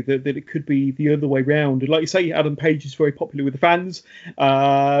honest with you, that it could be the other way round. And like you say, Adam Page is very popular with the fans,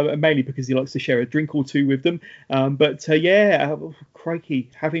 mainly because he likes to share a drink or two with them. Crikey,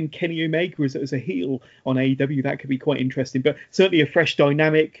 having Kenny Omega as a heel on AEW, that could be quite interesting. But certainly a fresh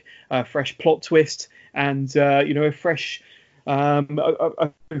dynamic, fresh plot twist, and a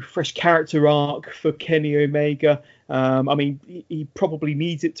fresh character arc for Kenny Omega. He probably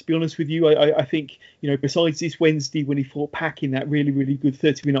needs it, to be honest with you. I think, besides this Wednesday when he fought Pac in that really, really good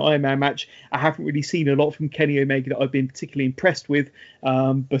 30-minute Iron Man match, I haven't really seen a lot from Kenny Omega that I've been particularly impressed with,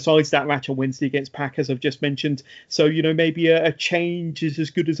 besides that match on Wednesday against Pac, as I've just mentioned. So, maybe a change is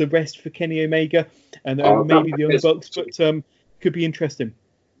as good as a rest for Kenny Omega, and maybe the Young Bucks, but could be interesting.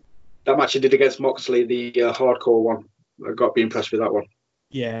 That match he did against Moxley, the hardcore one, I've got to be impressed with that one.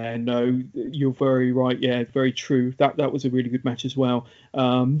 Yeah, no, you're very right. Yeah, very true. That was a really good match as well.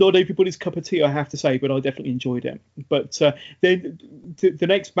 Not everybody's cup of tea, I have to say, but I definitely enjoyed it. But then the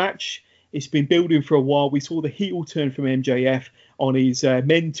next match, it's been building for a while. We saw the heel turn from MJF on his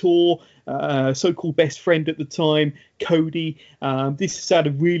mentor, so-called best friend at the time, Cody. This has had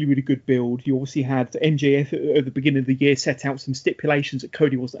a really, really good build. You obviously had MJF at the beginning of the year set out some stipulations that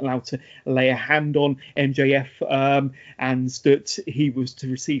Cody wasn't allowed to lay a hand on MJF, and that he was to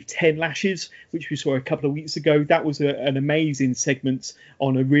receive 10 lashes, which we saw a couple of weeks ago. That was an amazing segment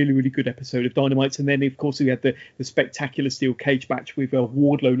on a really, really good episode of Dynamite. And then, of course, we had the spectacular steel cage match with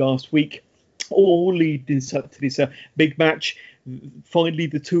Wardlow last week, all leading up to this big match. Finally,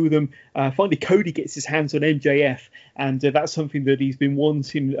 the two of them, Cody gets his hands on MJF, and that's something that he's been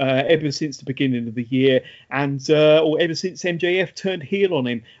wanting ever since the beginning of the year, and or ever since MJF turned heel on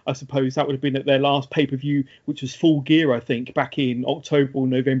him. I suppose that would have been at their last pay-per-view, which was Full Gear, I think, back in October or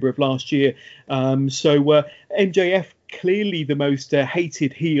November of last year. MJF, clearly the most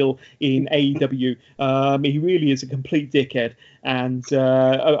hated heel in AEW. He really is a complete dickhead, and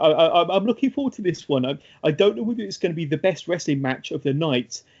I'm looking forward to this one. I don't know whether it's going to be the best wrestling match of the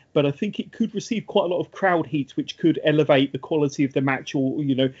night, but I think it could receive quite a lot of crowd heat, which could elevate the quality of the match, or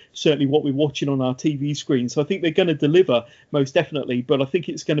certainly what we're watching on our TV screen. So I think they're going to deliver, most definitely, but I think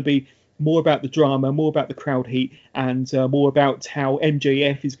it's going to be more about the drama, more about the crowd heat, and more about how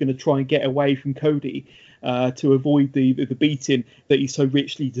MJF is going to try and get away from Cody to avoid the beating that he so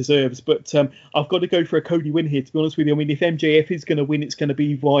richly deserves. But I've got to go for a Cody win here, to be honest with you. I mean, if MJF is going to win, it's going to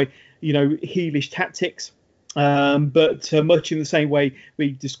be by heelish tactics. But much in the same way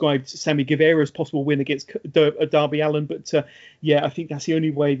we described Sammy Guevara's possible win against Darby Allin. But I think that's the only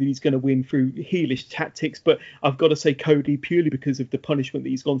way that he's going to win, through heelish tactics. But I've got to say Cody, purely because of the punishment that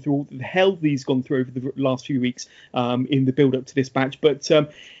he's gone through, all the hell that he's gone through over the last few weeks in the build up to this match. But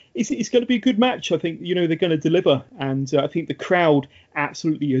it's going to be a good match. I think they're going to deliver, and I think the crowd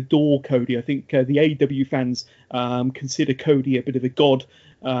absolutely adore Cody. I think the AEW fans consider Cody a bit of a god.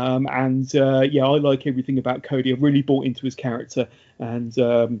 I like everything about Cody. I've really bought into his character, and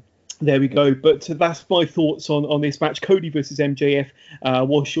there we go. But that's my thoughts on this match, Cody versus MJF.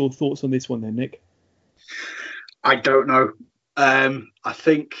 What's your thoughts on this one then, Nick? I don't know. I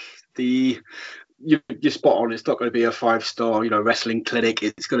think you're spot on. It's not going to be a 5-star, wrestling clinic.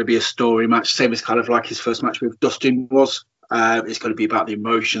 It's going to be a story match, same as kind of like his first match with Dustin was. It's going to be about the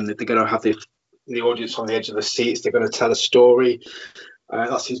emotion that they're going to have the audience on the edge of the seats. They're going to tell a story.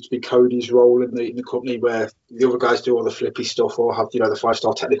 That seems to be Cody's role in the company, where the other guys do all the flippy stuff or have the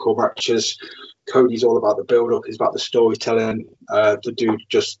 5-star technical matches. Cody's all about the build-up. He's about the storytelling. The dude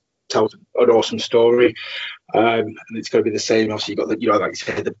just tells an awesome story, and it's going to be the same. Obviously, you've got like you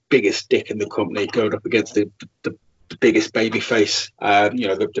said, the biggest dick in the company going up against the biggest baby face.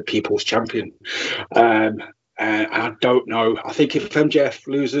 The people's champion. And I don't know. I think if MJF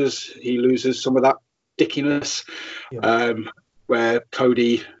loses, he loses some of that dickiness. Yeah. Where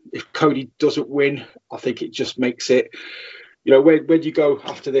if Cody doesn't win, I think it just makes it, where do you go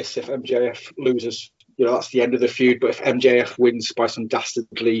after this if MJF loses? That's the end of the feud. But if MJF wins by some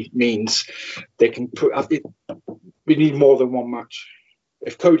dastardly means, they can we need more than one match.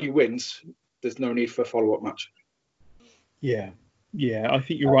 If Cody wins, there's no need for a follow-up match. Yeah, I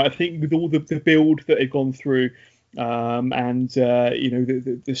think you're right. I think with all the build that they've gone through, and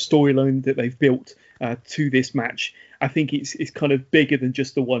the storyline that they've built to this match, I think it's kind of bigger than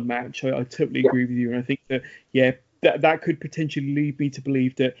just the one match. I totally agree with you, and I think that that could potentially lead me to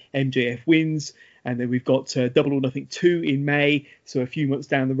believe that MJF wins, and then we've got Double or Nothing 2 in May, so a few months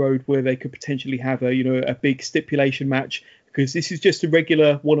down the road where they could potentially have a big stipulation match, because this is just a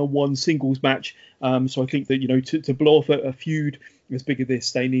regular one-on-one singles match. So I think that to blow off a feud as big as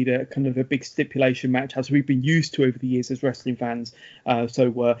this, they need a kind of a big stipulation match, as we've been used to over the years as wrestling fans.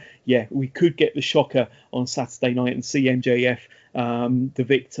 We could get the shocker on Saturday night and see MJF the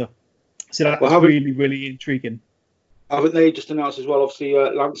victor. So that's really, really intriguing. Haven't they just announced as well, obviously,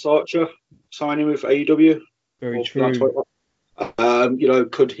 Lance Archer signing with AEW? Very true.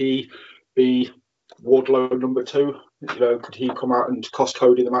 Could he be Wardlow number 2? Could he come out and cost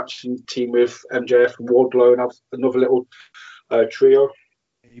Cody the match and team with MJF and Wardlow and have another little trio?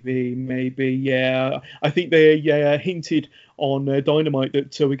 Maybe, yeah. I think they hinted on Dynamite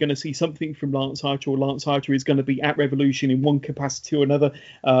that we're going to see something from Lance Archer, or Lance Archer is going to be at Revolution in one capacity or another.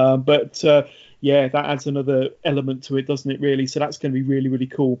 That adds another element to it, doesn't it, really? So that's going to be really, really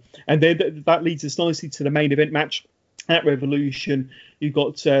cool. And then that leads us nicely to the main event match at Revolution. You've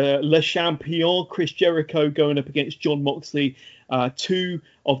got Le Champion, Chris Jericho, going up against Jon Moxley, two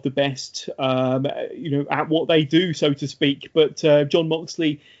of the best, at what they do, so to speak. But Jon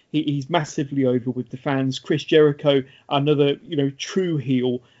Moxley, he's massively over with the fans. Chris Jericho, another, true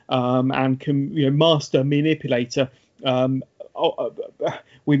heel, and can, master manipulator.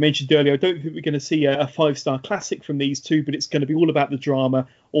 We mentioned earlier, I don't think we're going to see a 5-star classic from these two, but it's going to be all about the drama,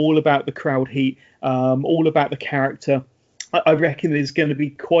 all about the crowd heat, all about the character. I reckon there's going to be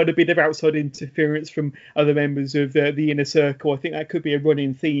quite a bit of outside interference from other members of the Inner Circle. I think that could be a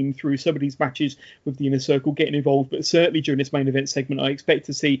running theme through some of these matches with the Inner Circle getting involved. But certainly during this main event segment, I expect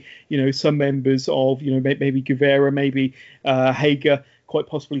to see, some members of, maybe Guevara, maybe Hager, quite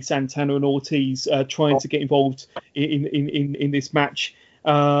possibly Santana and Ortiz trying to get involved in this match.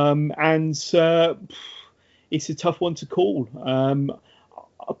 It's a tough one to call.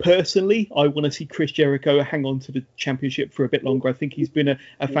 Personally, I want to see Chris Jericho hang on to the championship for a bit longer. I think he's been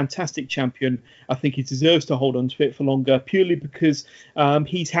a fantastic champion. I think he deserves to hold on to it for longer, purely because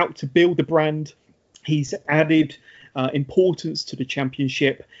he's helped to build the brand. He's added importance to the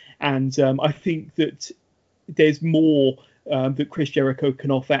championship. And I think that there's more that Chris Jericho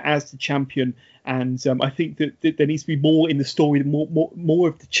can offer as the champion. And I think that there needs to be more in the story, more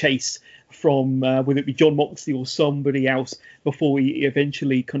of the chase from whether it be Jon Moxley or somebody else before he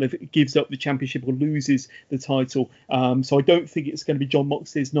eventually kind of gives up the championship or loses the title. So I don't think it's going to be Jon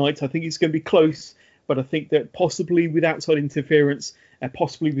Moxley's night. I think it's going to be close, but I think that possibly with outside interference,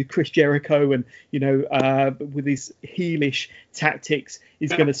 possibly with Chris Jericho and, with his heelish tactics,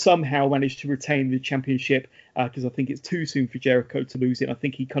 he's going to somehow manage to retain the championship, because I think it's too soon for Jericho to lose it. I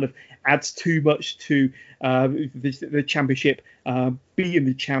think he kind of adds too much to the championship, being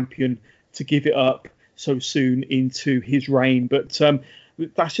the champion, to give it up so soon into his reign. But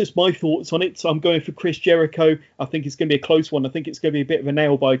that's just my thoughts on it. So I'm going for Chris Jericho. I think it's going to be a close one. I think it's going to be a bit of a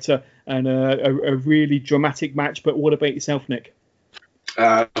nail biter and a really dramatic match. But what about yourself, Nick?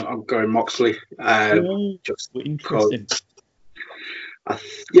 I'm going Moxley. Just interesting. I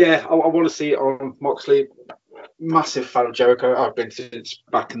want to see it on Moxley. Massive fan of Jericho. I've been since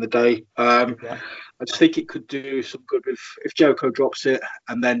back in the day. I just think it could do some good if Jericho drops it,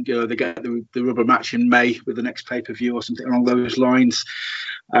 and then they get the rubber match in May with the next pay-per-view or something along those lines.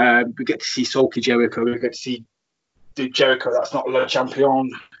 We get to see Sulky Jericho. We get to see Jericho that's not Le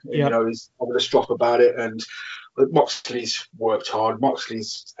Champion. He's having a strop about it, and Moxley's worked hard.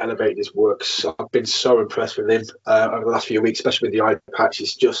 Moxley's elevated his works. I've been so impressed with him over the last few weeks, especially with the eye patch.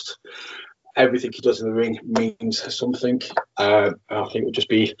 It's just everything he does in the ring means something. And I think it would just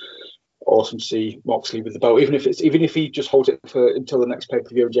be awesome to see Moxley with the belt, even if he just holds it until the next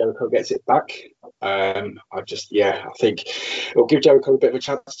pay-per-view and Jericho gets it back. I think it'll give Jericho a bit of a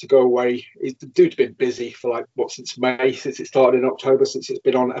chance to go away. The dude's been busy for since May, since it started in October, since it's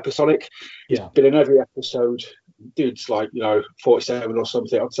been on episodic. He's been in every episode. Dude's 47 or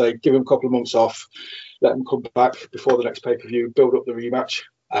something. I'd say give him a couple of months off, let him come back before the next pay-per-view, build up the rematch.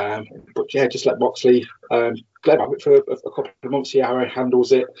 Just let Moxley let him have it for a couple of months, see how he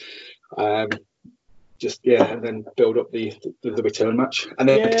handles it. And then build up the return match, and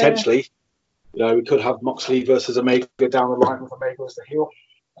then potentially, we could have Moxley versus Omega down the line with Omega as the heel.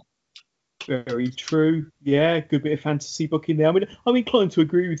 Very true. Yeah, good bit of fantasy booking there. I mean, I'm inclined to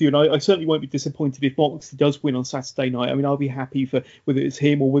agree with you, and I certainly won't be disappointed if Moxley does win on Saturday night. I mean, I'll be happy for whether it's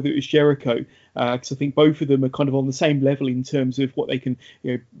him or whether it's Jericho, because I think both of them are kind of on the same level in terms of what they can,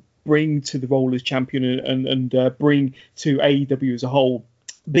 bring to the role as champion and bring to AEW as a whole.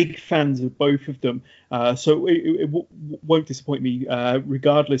 Big fans of both of them, so it won't disappoint me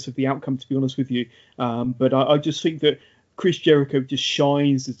regardless of the outcome, to be honest with you. But I just think that Chris Jericho just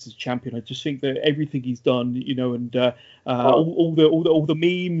shines as a champion. I just think that everything he's done, and all the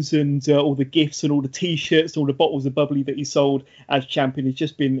memes and all the gifts and all the T-shirts, all the bottles of bubbly that he sold as champion has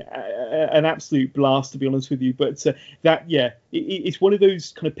just been an absolute blast, to be honest with you. But it's one of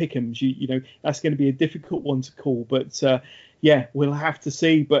those kind of pick'ems. That's going to be a difficult one to call. But we'll have to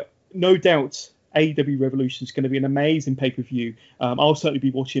see. But no doubt, AEW Revolution is going to be an amazing pay-per-view. I'll certainly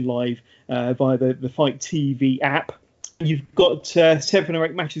be watching live via the Fight TV app. You've got 7 or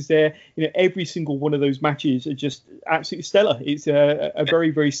 8 matches there. Every single one of those matches are just absolutely stellar. It's a very,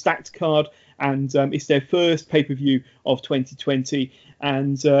 very stacked card, and it's their first pay-per-view of 2020.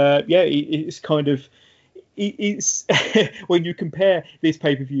 And it's kind of it's when you compare this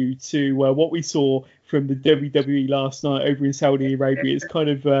pay-per-view to what we saw from the WWE last night over in Saudi Arabia, it's kind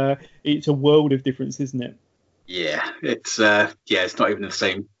of it's a world of difference, isn't it? Yeah, it's not even the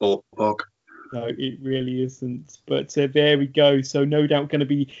same ballpark. No, it really isn't. But there we go. So no doubt going to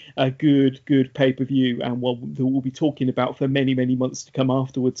be a good pay-per-view, and what we'll be talking about for many, many months to come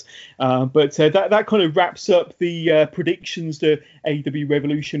afterwards. But that kind of wraps up the predictions, the AEW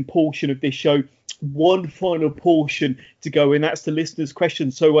Revolution portion of this show. One final portion to go, and that's the listeners'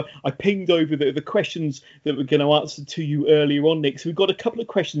 questions. So I pinged over the questions that we're going to answer to you earlier on, Nick. So we've got a couple of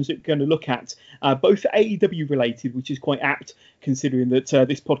questions that we're going to look at, both AEW related, which is quite apt considering that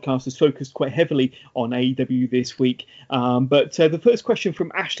this podcast is focused quite heavily on AEW this week. But the first question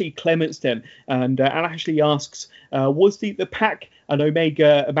from Ashley Clements then, and Ashley asks, was the Pac and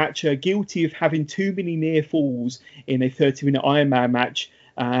Omega match guilty of having too many near falls in a 30-minute Iron Man match?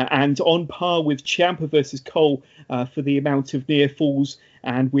 And on par with Ciampa versus Cole for the amount of near falls,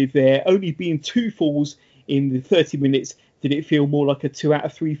 and with there only being 2 falls in the 30 minutes, did it feel more like a 2 out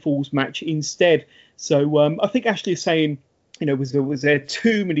of 3 falls match instead? So I think Ashley is saying, was there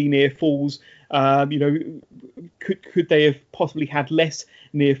too many near falls? Could they have possibly had less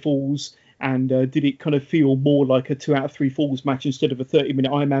near falls? And did it kind of feel more like a 2 out of 3 falls match instead of a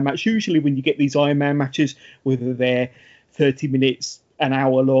 30-minute Iron Man match? Usually when you get these Iron Man matches, whether they're 30 minutes, an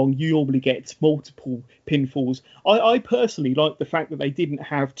hour long, you normally get multiple pinfalls. I personally like the fact that they didn't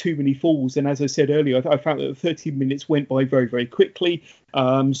have too many falls, and as I said earlier, I found that the 30 minutes went by very, very quickly.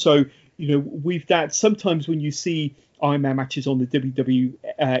 So with that, sometimes when you see Iron Man matches on the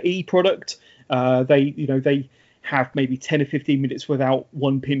WWE product, they have maybe 10 or 15 minutes without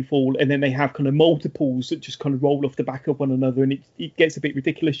one pinfall, and then they have kind of multiples that just kind of roll off the back of one another, and it gets a bit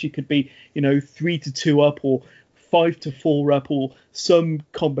ridiculous. You could be 3-2 up, or 5-4 up, or some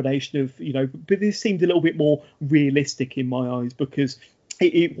combination of, but this seemed a little bit more realistic in my eyes, because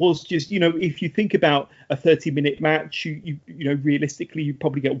it was just, if you think about a 30-minute match, you realistically, you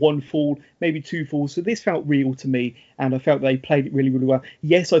probably get 1 fall, maybe 2 falls. So this felt real to me, and I felt they played it really, really well.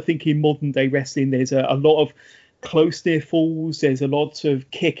 Yes, I think in modern day wrestling, there's a lot of close near falls. There's a lot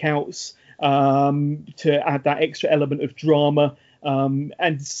of kickouts to add that extra element of drama. And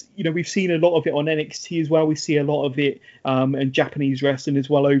we've seen a lot of it on NXT as well. We see a lot of it and Japanese wrestling as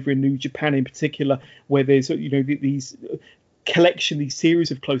well over in New Japan in particular, where there's these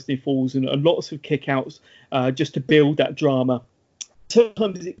series of close near falls and lots of kickouts just to build that drama.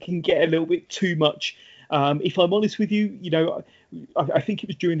 Sometimes it can get a little bit too much. If I'm honest with you, I think it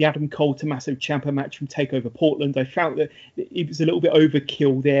was during the Adam Cole Tommaso Ciampa match from TakeOver Portland. I felt that it was a little bit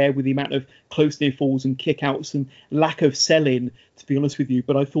overkill there with the amount of close near falls and kickouts and lack of selling, to be honest with you.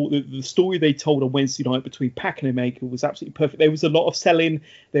 But I thought that the story they told on Wednesday night between Pac and Omega was absolutely perfect. There was a lot of selling.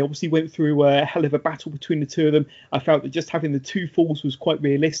 They obviously went through a hell of a battle between the two of them. I felt that just having the 2 falls was quite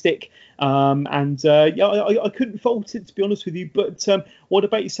realistic. I couldn't fault it, to be honest with you. But what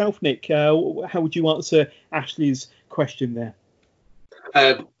about yourself, Nick? How would you answer Ashley's question there?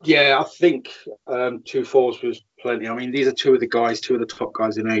 I think 2 falls was plenty. I mean, these are two of the top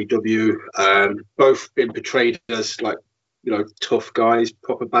guys in AEW. Both been portrayed as tough guys,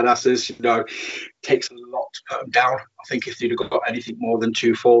 proper badasses. Takes a lot to put them down. I think if they'd have got anything more than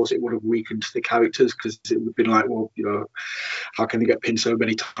 2 falls, it would have weakened the characters, because it would have been like, well, how can they get pinned so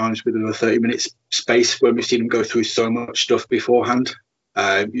many times within a 30-minute space when we've seen them go through so much stuff beforehand?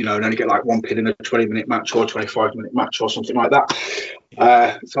 And only get 1 pin in a 20-minute match or a 25-minute match or something like that.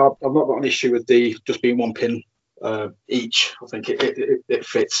 So I've not got an issue with the just being 1 pin each. I think it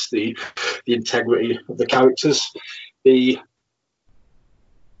fits the integrity of the characters. The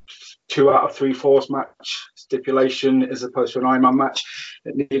 2 out of 3 falls match stipulation as opposed to an Ironman match.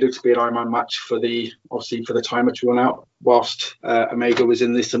 It needed to be an Ironman match for the timer to run out whilst Omega was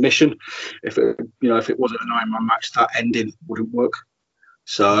in the submission. If it wasn't an Ironman match, that ending wouldn't work.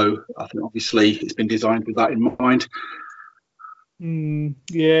 So I think obviously it's been designed with that in mind.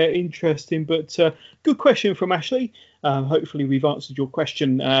 Yeah, interesting, but good question from Ashley. Hopefully we've answered your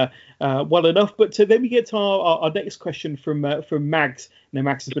question well enough. But then we get to our next question from Mags. Now,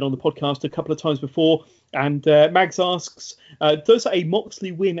 Mags has been on the podcast a couple of times before, and Mags asks, does a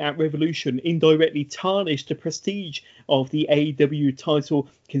Moxley win at Revolution indirectly tarnish the prestige of the AEW title,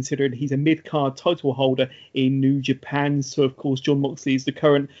 considering he's a mid-card title holder in New Japan? So, of course, Jon Moxley is the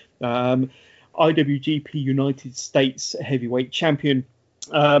current IWGP United States heavyweight champion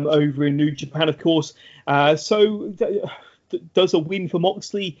over in New Japan, of course. So does a win for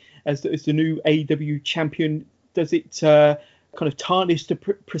Moxley as the new AEW champion, does it kind of tarnish the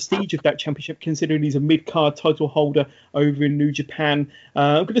prestige of that championship, considering he's a mid-card title holder over in New Japan?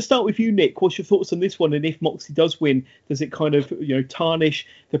 I'm going to start with you, Nick. What's your thoughts on this one? And if Moxley does win, does it kind of tarnish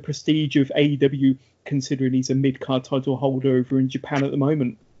the prestige of AEW, considering he's a mid-card title holder over in Japan at the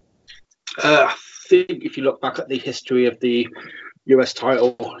moment? I think if you look back at the history of the US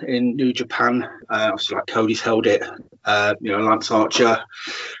title in New Japan, obviously like Cody's held it, Lance Archer,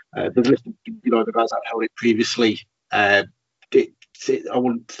 the guys that held it previously. I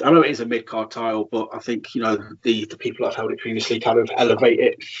know it is a mid-card title, but I think the people that have held it previously kind of elevate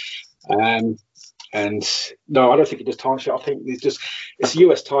it. And no, I don't think it does tarnish it. I think it's a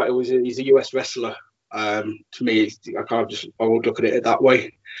US title. He's a US wrestler. To me, I would look at it that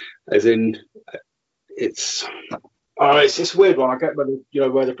way, as in it's a weird one. I get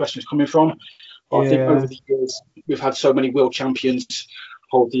where the question is coming from. But I think over the years we've had so many world champions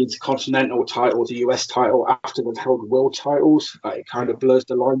hold the Intercontinental title, the US title after they've held world titles. It kind of blurs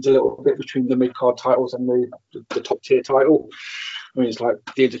the lines a little bit between the mid-card titles and the top tier title. I mean, it's like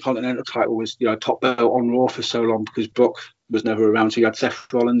the Intercontinental title was top belt on Raw for so long because Brock was never around. So you had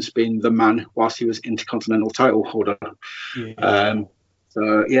Seth Rollins being the man whilst he was Intercontinental title holder.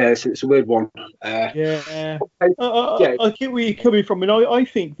 So it's a weird one. I get where you're coming from, and I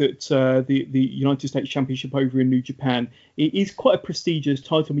think that the United States Championship over in New Japan is quite a prestigious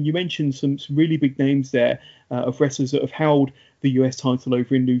title. I mean, you mentioned some really big names there of wrestlers that have held the US title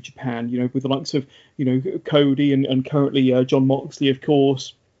over in New Japan. With the likes of Cody and currently Jon Moxley, of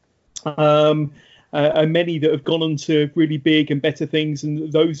course. And many that have gone on to really big and better things,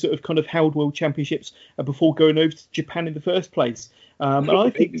 and those that have kind of held world championships before going over to Japan in the first place. And I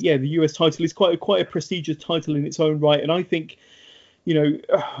think, the US title is quite a prestigious title in its own right. And I think,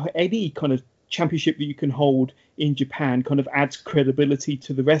 any kind of championship that you can hold in Japan kind of adds credibility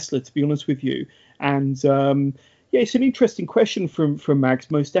to the wrestler, to be honest with you. And it's an interesting question from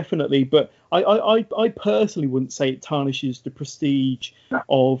Mags, most definitely. But I personally wouldn't say it tarnishes the prestige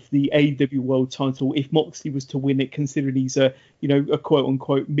of the AEW World Title if Moxley was to win it, considering he's a quote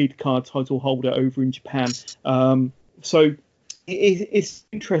unquote mid-card title holder over in Japan. So it's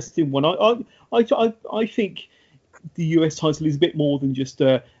an interesting one. I think the US title is a bit more than just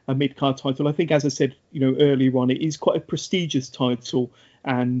a mid-card title. I think, as I said, earlier on, it is quite a prestigious title.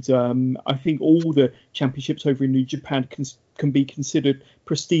 And I think all the championships over in New Japan can be considered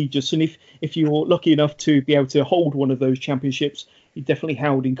prestigious. And if you're lucky enough to be able to hold one of those championships, you're definitely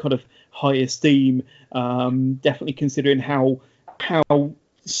held in kind of high esteem. Definitely considering how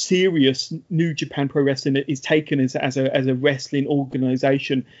serious New Japan Pro Wrestling is taken as a wrestling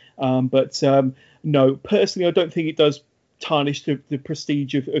organisation. But no, personally, I don't think it does tarnish the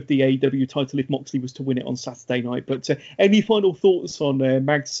prestige of the AEW title if Moxley was to win it on Saturday night. But any final thoughts on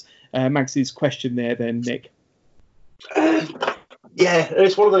Mags's question there then, Nick?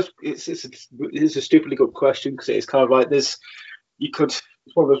 It's one of those. It's a stupidly good question because it's kind of like you could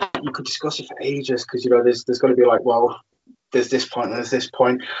discuss it for ages because there's going to be like, well, there's this point and there's this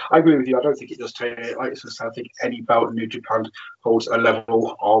point. I agree with you. I don't think it does take it. Like I think any belt in New Japan holds a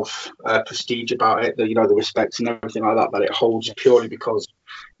level of prestige about it. The respect and everything like that it holds purely because,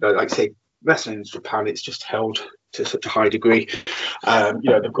 like I say, wrestling in Japan, it's just held to such a high degree.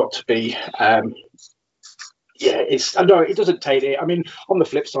 They've got to be. I know it doesn't take it. I mean, on the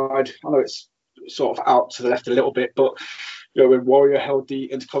flip side, I know it's sort of out to the left a little bit, but. When Warrior held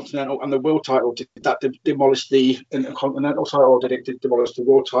the Intercontinental and the World title, did that demolish the Intercontinental title, or did it demolish the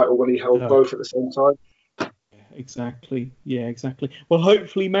World title when he held both at the same time? exactly. Yeah, exactly. Well,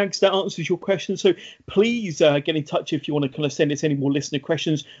 hopefully, Mags, that answers your question. So please get in touch if you want to kind of send us any more listener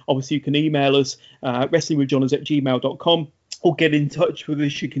questions. Obviously, you can email us wrestlingwithjohners@gmail.com, or get in touch with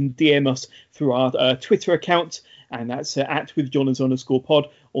us. You can DM us through our Twitter account, and that's @withjohners_pod,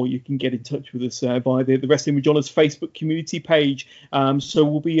 or you can get in touch with us via the Wrestling with Johners Facebook community page. So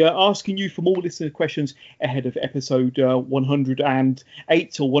we'll be asking you for more listener questions ahead of episode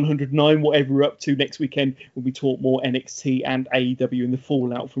 108 or 109, whatever we're up to next weekend, when we talk more NXT and AEW and the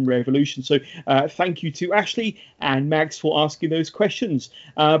fallout from Revolution. So thank you to Ashley and Mags for asking those questions.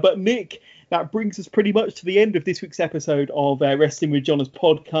 But Nick, that brings us pretty much to the end of this week's episode of Wrestling with Johners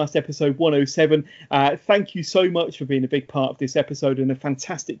podcast, episode 107. Thank you so much for being a big part of this episode and a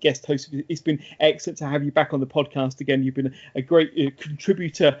fantastic guest host. It's been excellent to have you back on the podcast again. You've been a great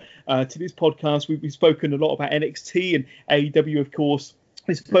contributor to this podcast. We've spoken a lot about NXT and AEW, of course.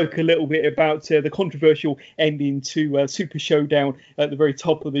 We spoke a little bit about the controversial ending to Super Showdown at the very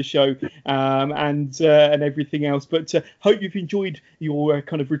top of the show, and everything else. But hope you've enjoyed your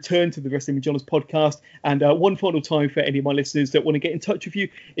kind of return to the Wrestling with Johners podcast. And one final time for any of my listeners that want to get in touch with you,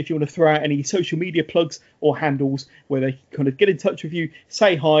 if you want to throw out any social media plugs or handles where they can kind of get in touch with you,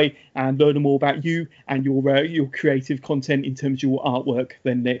 say hi, and learn more about you and your creative content in terms of your artwork,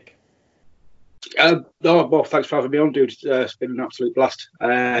 then Nick. Well, thanks for having me on, dude. It's been an absolute blast.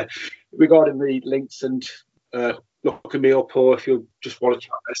 Regarding the links and looking me up, or if you just want to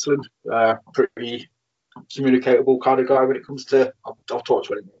chat wrestling, pretty communicatable kind of guy when it comes to. I'll talk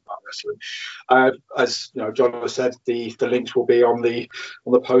to anyone about wrestling. As you know, John has said, the links will be on the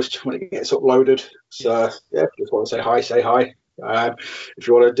post when it gets uploaded. So yeah, if you just want to say hi, say hi. If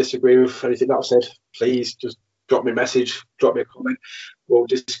you want to disagree with anything that I've said, please just drop me a message, drop me a comment. We'll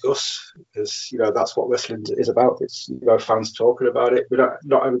discuss, because that's what wrestling is about. It's fans talking about it.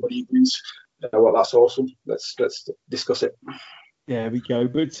 Not everybody agrees. Well, that's awesome. Let's discuss it. There we go.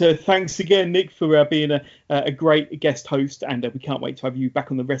 But thanks again, Nick, for being a great guest host, and we can't wait to have you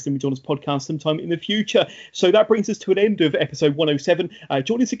back on the Wrestling with Johners podcast sometime in the future. So that brings us to an end of episode 107.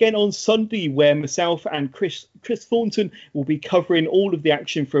 Join us again on Sunday, where myself and Chris Thornton will be covering all of the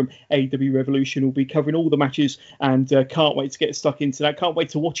action from AEW Revolution. We'll be covering all the matches, and can't wait to get stuck into that. Can't wait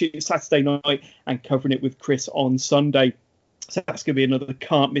to watch it Saturday night and covering it with Chris on Sunday. So that's going to be another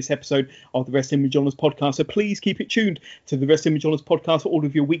can't miss episode of the Wrestling with Johners podcast. So please keep it tuned to the Wrestling with Johners podcast for all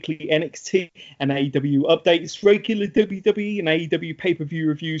of your weekly NXT and AEW updates, regular WWE and AEW pay-per-view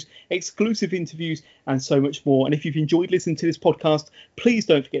reviews, exclusive interviews, and so much more. And if you've enjoyed listening to this podcast, please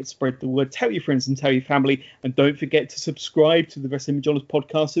don't forget to spread the word. Tell your friends and tell your family. And don't forget to subscribe to the Wrestling with Johners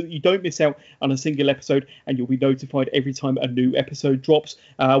podcast so that you don't miss out on a single episode, and you'll be notified every time a new episode drops.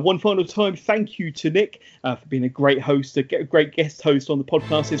 One final time, thank you to Nick for being a great host, a great guest host on the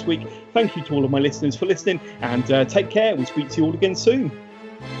podcast this week. Thank you to all of my listeners for listening, and take care. We'll speak to you all again soon.